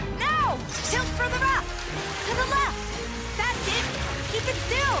on! Now! Tilt further up! To the left! That's it! Keep it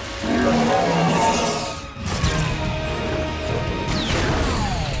still!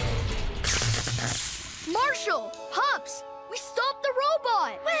 Marshall! Pups! We stopped the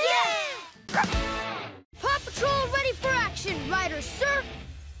robot! Yeah! Paw Patrol ready for action, Riders, sir!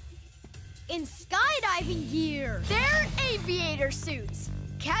 In skydiving gear! They're aviator suits!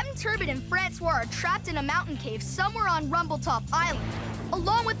 Captain Turbot and Francois are trapped in a mountain cave somewhere on Rumbletop Island,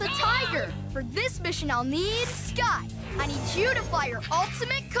 along with the tiger. For this mission, I'll need Skye. I need you to fly your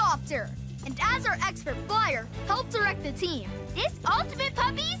ultimate copter. And as our expert flyer, help direct the team. This ultimate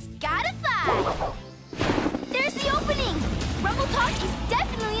puppy's gotta fly! There's the opening! Rumbletop is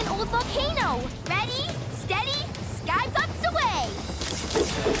definitely an old volcano! Ready, steady, Skye pups away!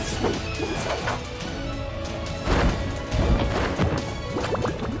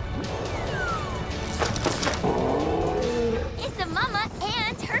 It's a mama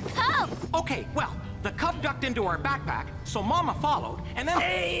and her cub! Okay, well, the cub ducked into her backpack, so Mama followed, and then...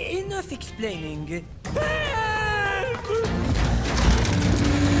 Hey, enough explaining.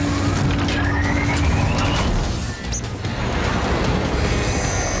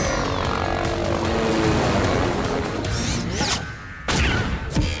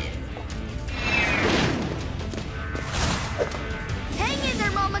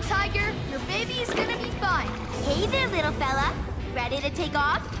 Hey there, little fella. Ready to take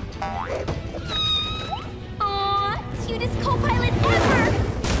off? Aw, cutest co-pilot ever!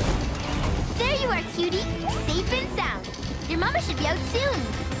 There you are, cutie. Safe and sound. Your mama should be out soon.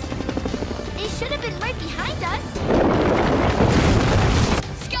 They should have been right behind us.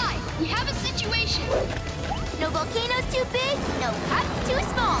 Skye, we have a situation. No volcano's too big, no pups too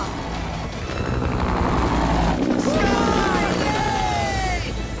small. Yay!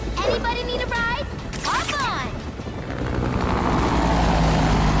 Anybody need a ride? Hop on!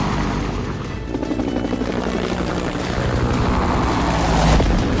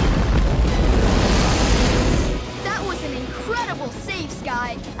 That was an incredible save,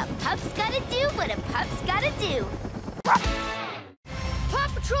 Skye. A pup's gotta do what a pup's gotta do. Paw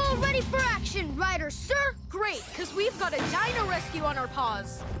Patrol ready for action, Riders, sir! Great, because we've got a dino rescue on our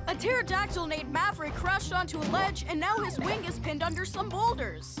paws. A pterodactyl named Maverick crashed onto a ledge, and now his wing is pinned under some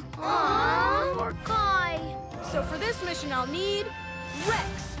boulders. Aww, poor guy. So for this mission, I'll need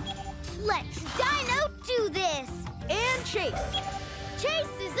Rex. Let's Dino do this. And Chase.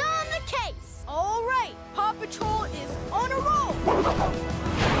 Chase is on the case. All right, Paw Patrol is on a roll.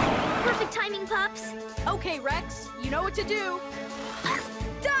 Perfect timing, pups. Okay, Rex, you know what to do.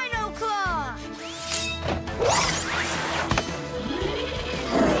 Dino Claw!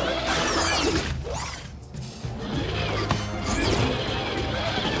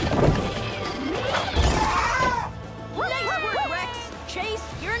 Nice work, Rex. Chase,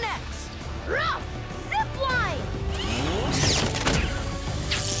 you're next. Rough! Zipline!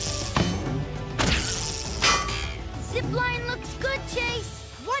 Zipline looks good, Chase.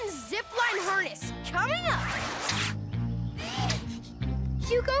 One zipline harness coming up.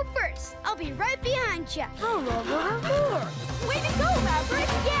 You go first. I'll be right behind you. Way to go, Maverick!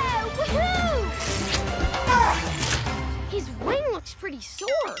 Yeah, woohoo! His wing looks pretty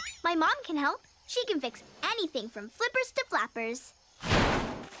sore. My mom can help. She can fix anything from flippers to flappers.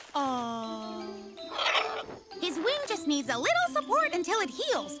 His wing just needs a little support until it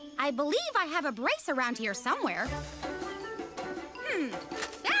heals. I believe I have a brace around here somewhere.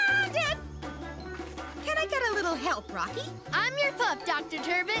 Found it! Can I get a little help, Rocky? I'm your pup, Dr.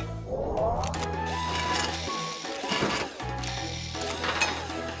 Turbot.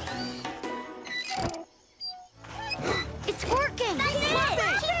 It's working! That's it!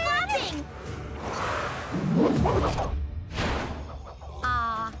 Keep flapping!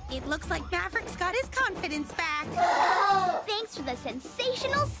 It looks like Maverick's got his confidence back. Thanks for the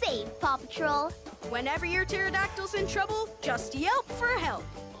sensational save, Paw Patrol. Whenever your pterodactyl's in trouble, just yelp for help.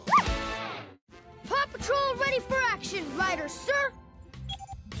 Paw Patrol ready for action, Riders, sir!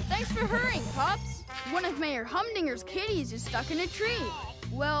 Thanks for hurrying, pups. One of Mayor Humdinger's kitties is stuck in a tree.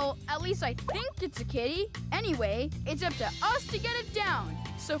 Well, at least I think it's a kitty. Anyway, it's up to us to get it down.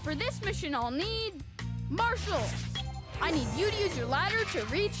 So for this mission, I'll need Marshall. I need you to use your ladder to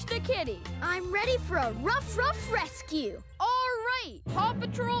reach the kitty. I'm ready for a rough rescue. All right, Paw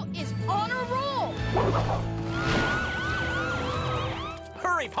Patrol is on a roll.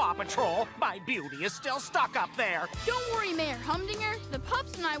 Hurry, Paw Patrol! My beauty is still stuck up there. Don't worry, Mayor Humdinger. The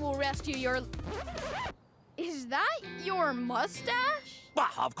pups and I will rescue your... Is that your mustache?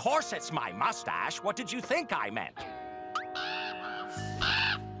 Well, of course it's my mustache. What did you think I meant?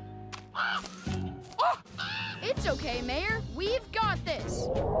 It's okay, Mayor. We've got this.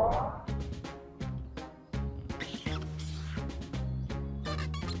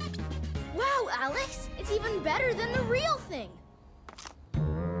 Wow, Alex, it's even better than the real thing.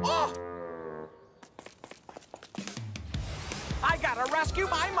 Oh! I gotta rescue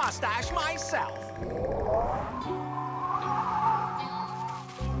my mustache myself.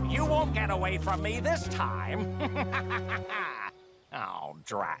 You won't get away from me this time. Oh,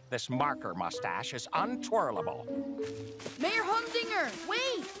 drat. This marker mustache is untwirlable. Mayor Humdinger,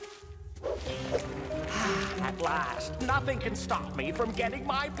 wait! At last, nothing can stop me from getting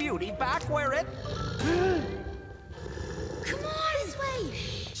my beauty back where it... Come on, this way!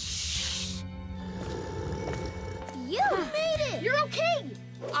 Shh! You made it! You're okay!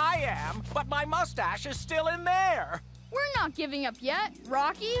 I am, but my mustache is still in there. We're not giving up yet,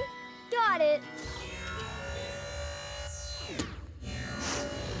 Rocky. Got it.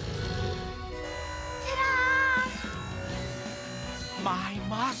 My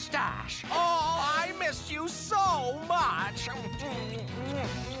mustache. Oh, I missed you so much.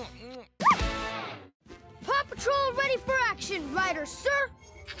 Paw Patrol ready for action, Ryder, sir.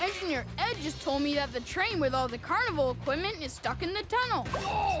 Engineer Ed just told me that the train with all the carnival equipment is stuck in the tunnel.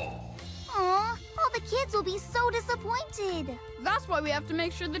 Aw, all the kids will be so disappointed. That's why we have to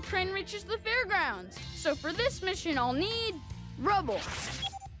make sure the train reaches the fairgrounds. So for this mission, I'll need rubble.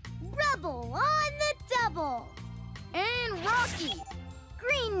 Rubble on the double. And Rocky.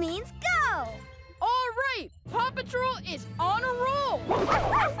 Green means go. All right, Paw Patrol is on a roll.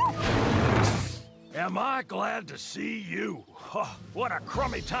 Am I glad to see you? Oh, what a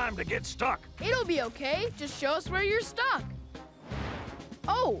crummy time to get stuck. It'll be okay. Just show us where you're stuck.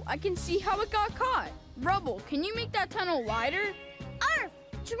 Oh, I can see how it got caught. Rubble, can you make that tunnel wider? Arf!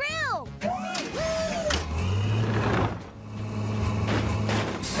 Drill!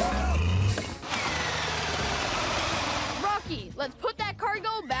 Rocky, let's put that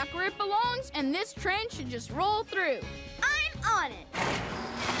cargo back where it belongs, and this train should just roll through. I'm on it.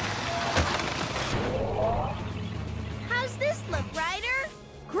 How's this look, Ryder?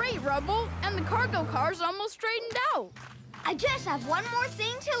 Great, Rubble, and the cargo car's almost straightened out. I just have one more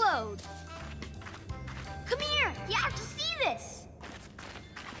thing to load. Come here, you have to see this.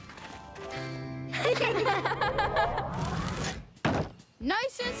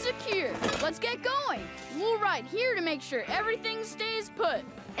 Nice and secure. Let's get going. We'll ride here to make sure everything stays put.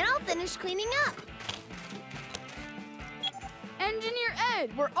 And I'll finish cleaning up. Engineer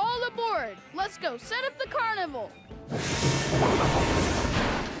Ed, we're all aboard. Let's go set up the carnival.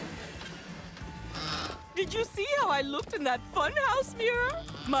 Did you see how I looked in that funhouse mirror?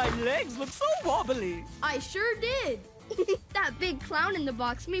 My legs look so wobbly. I sure did. That big clown in the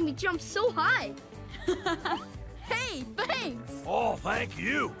box made me jump so high. Hey, thanks. Oh, thank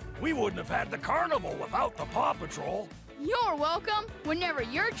you. We wouldn't have had the carnival without the Paw Patrol. You're welcome. Whenever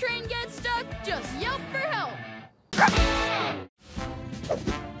your train gets stuck, just yelp for help.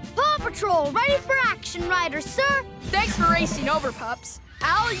 Paw Patrol ready for action, Ryder, sir. Thanks for racing over, pups.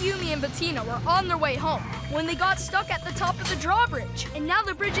 Al, Yumi, and Bettina were on their way home when they got stuck at the top of the drawbridge, and now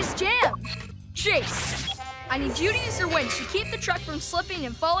the bridge is jammed. Chase, I need you to use your winch to keep the truck from slipping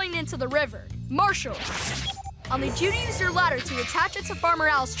and falling into the river. Marshall, I'll need you to use your ladder to attach it to Farmer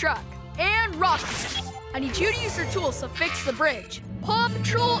Al's truck. And Rocky, I need you to use your tools to fix the bridge. Paw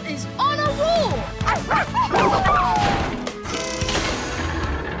Patrol is on a roll!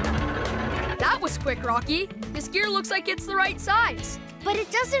 That was quick, Rocky. This gear looks like it's the right size. But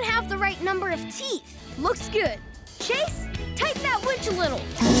it doesn't have the right number of teeth. Looks good. Chase, tighten that winch a little.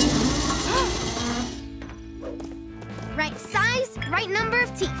 Right size, right number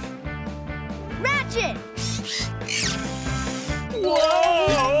of teeth. Ratchet!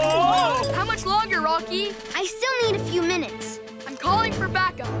 Whoa! How much longer, Rocky? I still need a few minutes. I'm calling for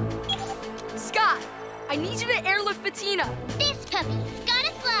backup. Skye, I need you to airlift Bettina. This puppy's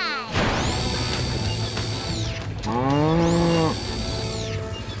gotta fly.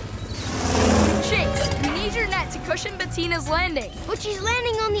 Chase, we need your net to cushion Bettina's landing. But she's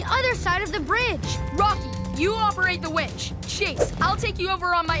landing on the other side of the bridge. Rocky, you operate the winch. Chase, I'll take you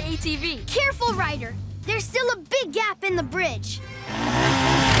over on my ATV. Careful, Ryder. There's still a big gap in the bridge.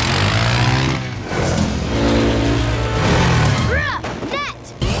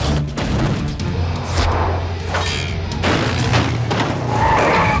 Net!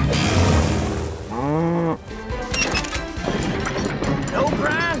 No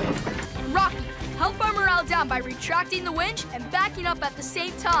grounding. Rocky, help Farmer Al down by retracting the winch and backing up at the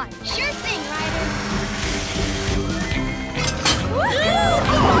same time. Sure thing, Ryder.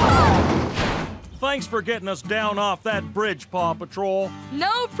 Thanks for getting us down off that bridge, Paw Patrol.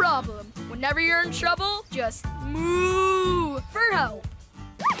 No problem. Whenever you're in trouble, just moo for help.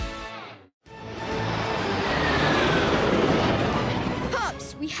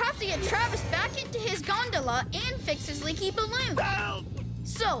 Pups, we have to get Travis back into his gondola and fix his leaky balloon.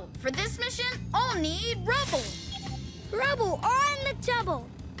 So, for this mission, I'll need Rubble. Rubble on the double.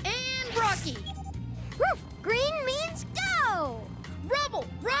 And Rocky. Woof! Green means go! Rubble,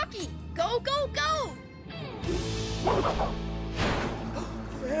 Rocky, go, go, go!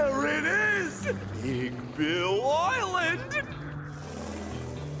 There it is! Big Bill Island!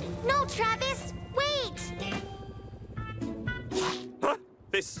 No, Travis, wait! Huh?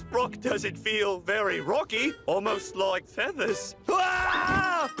 This rock doesn't feel very rocky, almost like feathers.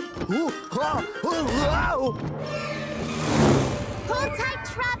 Ah! Hold tight,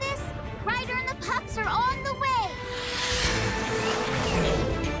 Travis. Ryder and the pups are on the way.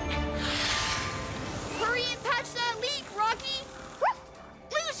 Hurry and patch that leak, Rocky!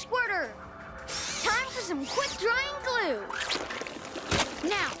 Glue squirter! Time for some quick-drying glue.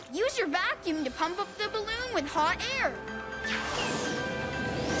 Now, use your vacuum to pump up the balloon with hot air.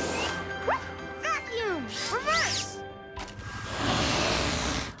 Vacuum! Reverse!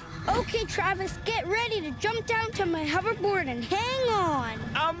 Okay, Travis, get ready to jump down to my hoverboard and hang on.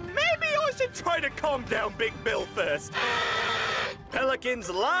 Maybe I should try to calm down Big Bill first. Pelicans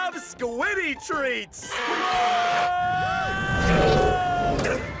love squiddy treats!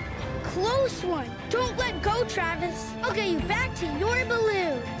 Close one. Don't let go, Travis. I'll get you back to your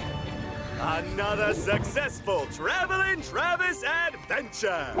balloon. Another successful Travelin' Travis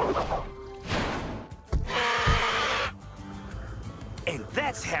adventure! And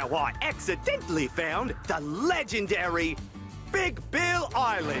that's how I accidentally found the legendary Big Bill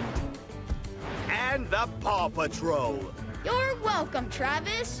Island and the Paw Patrol. You're welcome,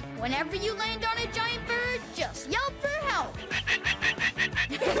 Travis. Whenever you land on a giant bird, just yelp for help.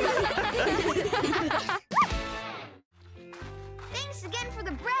 Thanks again for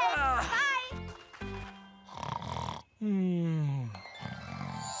the bread. Bye.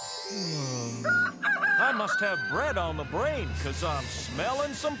 I must have bread on the brain, because I'm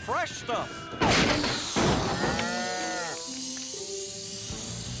smelling some fresh stuff.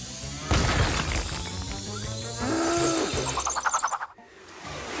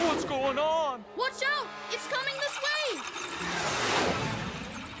 What's going on? Watch out! It's coming this way!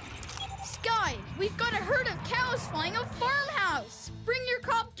 Skye, we've got a herd of cows flying a farmhouse! Bring your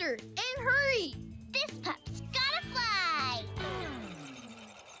copter, and hurry! This pup's gotta fly!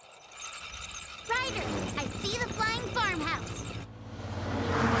 Ryder, I see the flying farmhouse.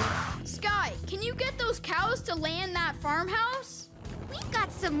 Skye, can you get those cows to land that farmhouse? We've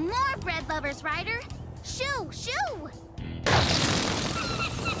got some more bread lovers, Ryder. Shoo, shoo!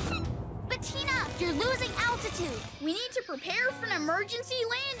 Bettina, you're losing altitude. We need to prepare for an emergency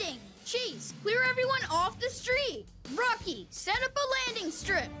landing. Chase, clear everyone off the street. Rocky, set up a landing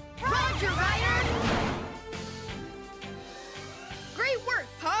strip. Roger, Ryder! Great work,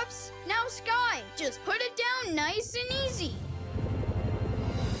 pups. Now, Skye, just put it down nice and easy.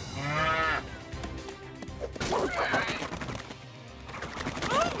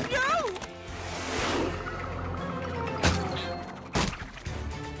 Oh, no!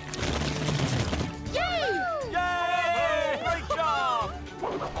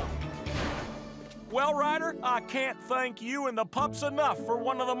 Well, Ryder, I can't thank you and the pups enough for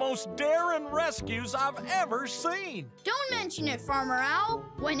one of the most daring rescues I've ever seen. Don't mention it, Farmer Owl.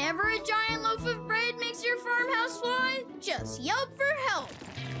 Whenever a giant loaf of bread makes your farmhouse fly, just yelp for help.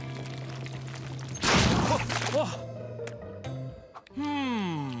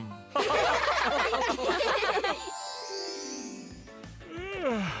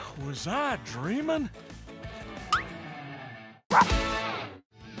 Was I dreaming?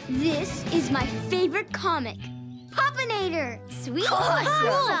 This is my favorite comic, Puppinator. Sweet.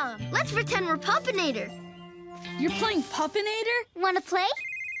 Awesome. Let's pretend we're Puppinator. You're playing Puppinator? Want to play?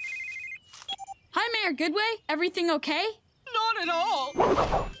 Hi, Mayor Goodway. Everything okay? Not at all.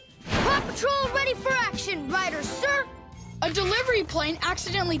 Paw Patrol ready for action, Ryder, sir. A delivery plane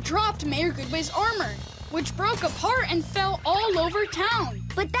accidentally dropped Mayor Goodway's armor, which broke apart and fell all over town.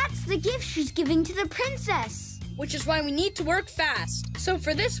 But that's the gift she's giving to the princess. Which is why we need to work fast. So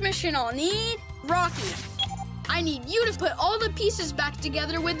for this mission, I'll need Rocky. I need you to put all the pieces back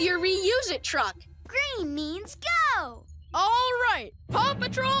together with your reuse it truck. Green means go. All right, Paw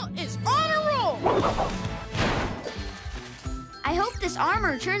Patrol is on a roll. I hope this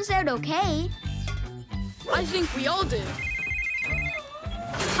armor turns out okay. I think we all do.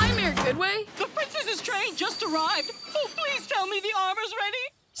 Hi, Mayor Goodway. The princess's train just arrived. Oh, please tell me the armor's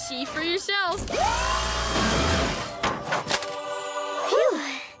ready. See for yourself.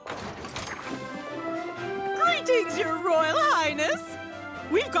 Greetings, Your Royal Highness!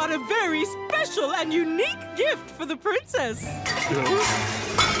 We've got a very special and unique gift for the princess.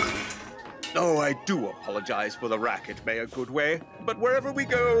 Oh, I do apologize for the racket, Mayor Goodway. But wherever we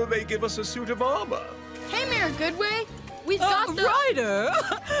go, they give us a suit of armor. Hey, Mayor Goodway. We've got the... Ryder,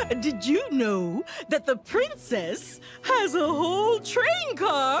 did you know that the princess has a whole train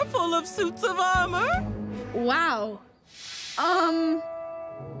car full of suits of armor? Wow.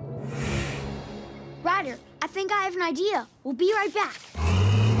 Ryder, I think I have an idea. We'll be right back.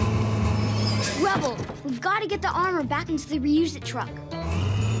 Rebel, we've got to get the armor back into the reuse it truck.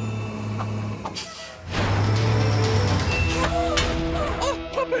 Oh,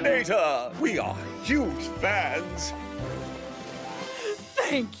 Puppinator! We are huge fans.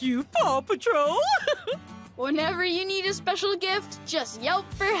 Thank you, Paw Patrol. Whenever you need a special gift, just yelp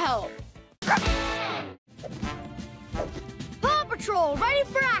for help. Paw Patrol, ready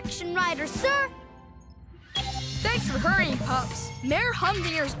for action, Ryder, sir. Thanks for hurrying, pups. Mayor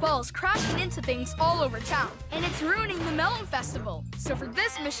Humdinger's ball is crashing into things all over town, and it's ruining the Melon Festival. So for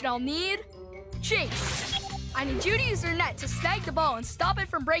this mission, I'll need Chase. I need you to use your net to snag the ball and stop it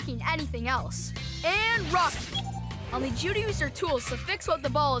from breaking anything else. And Rocky. I'll need you to use your tools to fix what the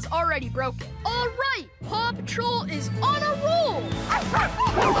ball is already broken. All right, Paw Patrol is on a roll.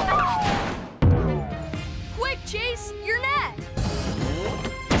 Quick, Chase, your net.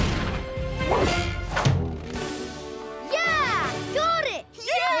 Yeah, got it. Yeah!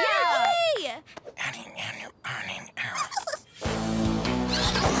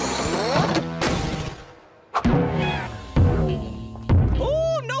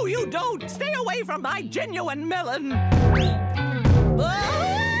 Oh, no, you don't. Stay away from my genuine melon.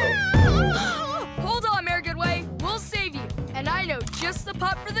 Hold on, Mayor Goodway. We'll save you. And I know just the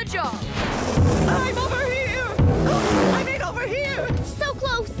pup for the job. I'm over here. I mean, over here. So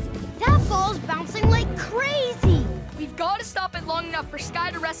close. That ball's bouncing like crazy. We've got to stop it long enough for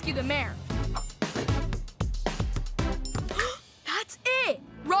Skye to rescue the mayor. That's it!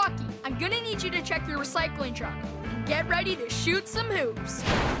 Rocky, I'm gonna need you to check your recycling truck. Get ready to shoot some hoops.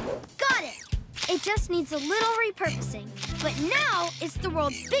 Got it. It just needs a little repurposing. But now it's the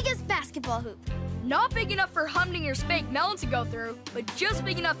world's biggest basketball hoop. Not big enough for Humdinger's fake melon to go through, but just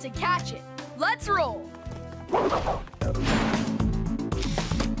big enough to catch it. Let's roll.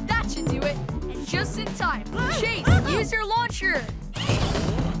 That should do it. And just in time. Chase, use your launcher.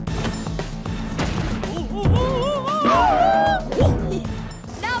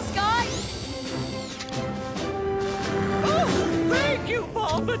 Now, Skye. Oh, thank you,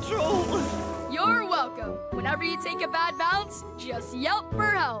 Paw Patrol. You're welcome. Whenever you take a bad bounce, just yelp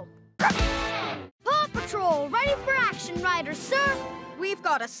for help. Paw Patrol, ready for action, Ryder, sir. We've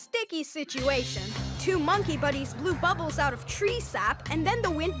got a sticky situation. 2 monkey buddies blew bubbles out of tree sap, and then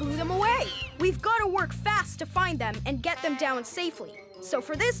the wind blew them away. We've got to work fast to find them and get them down safely. So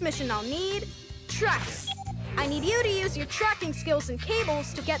for this mission, I'll need tracks. I need you to use your tracking skills and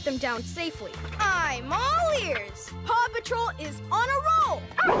cables to get them down safely. I'm all ears. Paw Patrol is on a roll.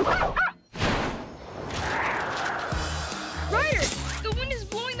 Ryder, the wind is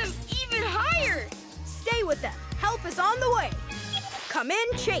blowing them even higher. Stay with them. Help is on the way. Come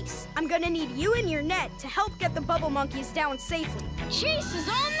in, Chase. I'm gonna need you and your net to help get the bubble monkeys down safely. Chase is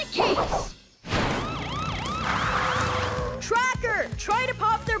on the case. Tracker, try to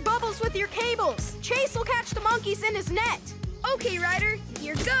pop their bubbles with your cables. Chase will catch the monkeys in his net. Okay, Ryder,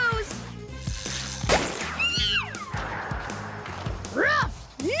 here goes. Rough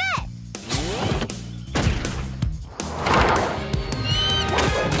net.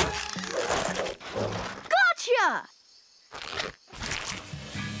 Gotcha!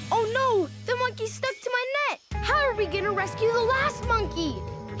 Oh no, the monkey stuck to my net. How are we gonna rescue the last monkey?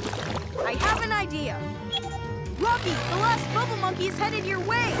 I have an idea. Rocky, the last bubble monkey is headed your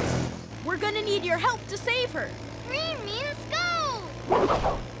way. We're gonna need your help to save her. Creamy, let's go!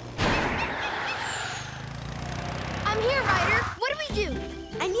 I'm here, Ryder. What do we do?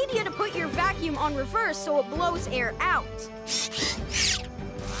 I need you to put your vacuum on reverse so it blows air out.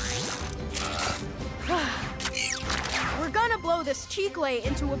 We're gonna blow this chicle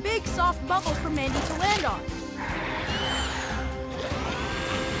into a big soft bubble for Mandy to land on.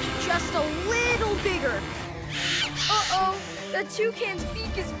 Just a little bigger. Uh-oh, the toucan's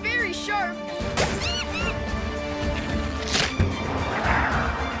beak is very sharp.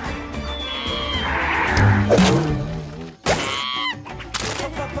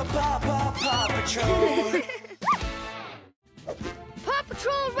 Paw Patrol. Paw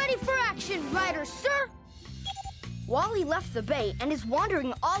Patrol ready for action, Ryder, sir. Wally left the bay and is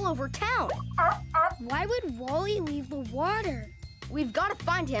wandering all over town. Why would Wally leave the water? We've got to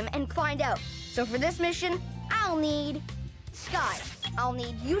find him and find out. So for this mission, I'll need Skye. I'll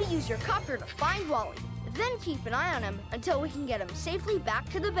need you to use your copter to find Wally. Then keep an eye on him until we can get him safely back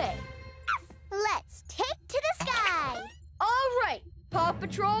to the bay. Let's take to the sky. All right, Paw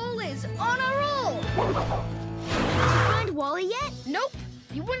Patrol is on a roll. Did you find Wally yet? Nope.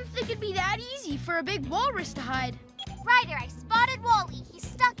 You wouldn't think it'd be that easy for a big walrus to hide. Ryder, I spotted Wally. He's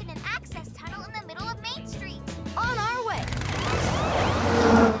stuck in an access tunnel in the middle of Main Street. On our way.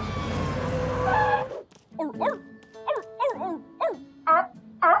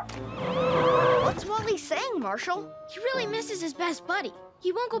 What's Wally saying, Marshall? He really misses his best buddy.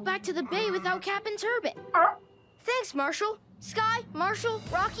 He won't go back to the bay without Captain Turbot. Thanks, Marshall. Skye, Marshall,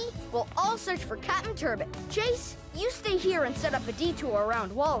 Rocky, we'll all search for Captain Turbot. Chase, you stay here and set up a detour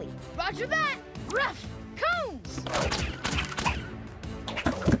around Wally. Roger that. Ruff, cones!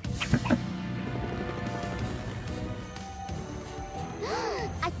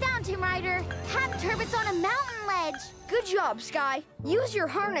 I found him, Ryder. Captain Turbot's on a mountain ledge. Good job, Skye. Use your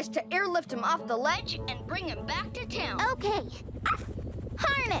harness to airlift him off the ledge and bring him back to town. Okay.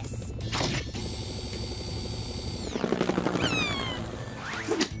 Harness.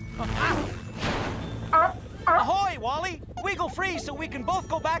 Ahoy, Wally! Wiggle free so we can both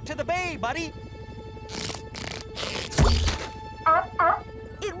go back to the bay, buddy.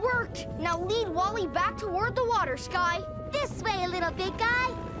 It worked. Now lead Wally back toward the water, Skye. This way, little big guy.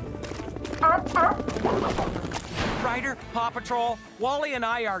 Ryder, Paw Patrol, Wally and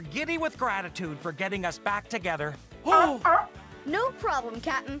I are giddy with gratitude for getting us back together. Oh! No problem,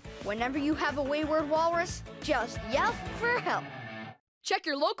 Captain. Whenever you have a wayward walrus, just yell for help. Check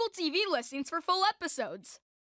your local TV listings for full episodes.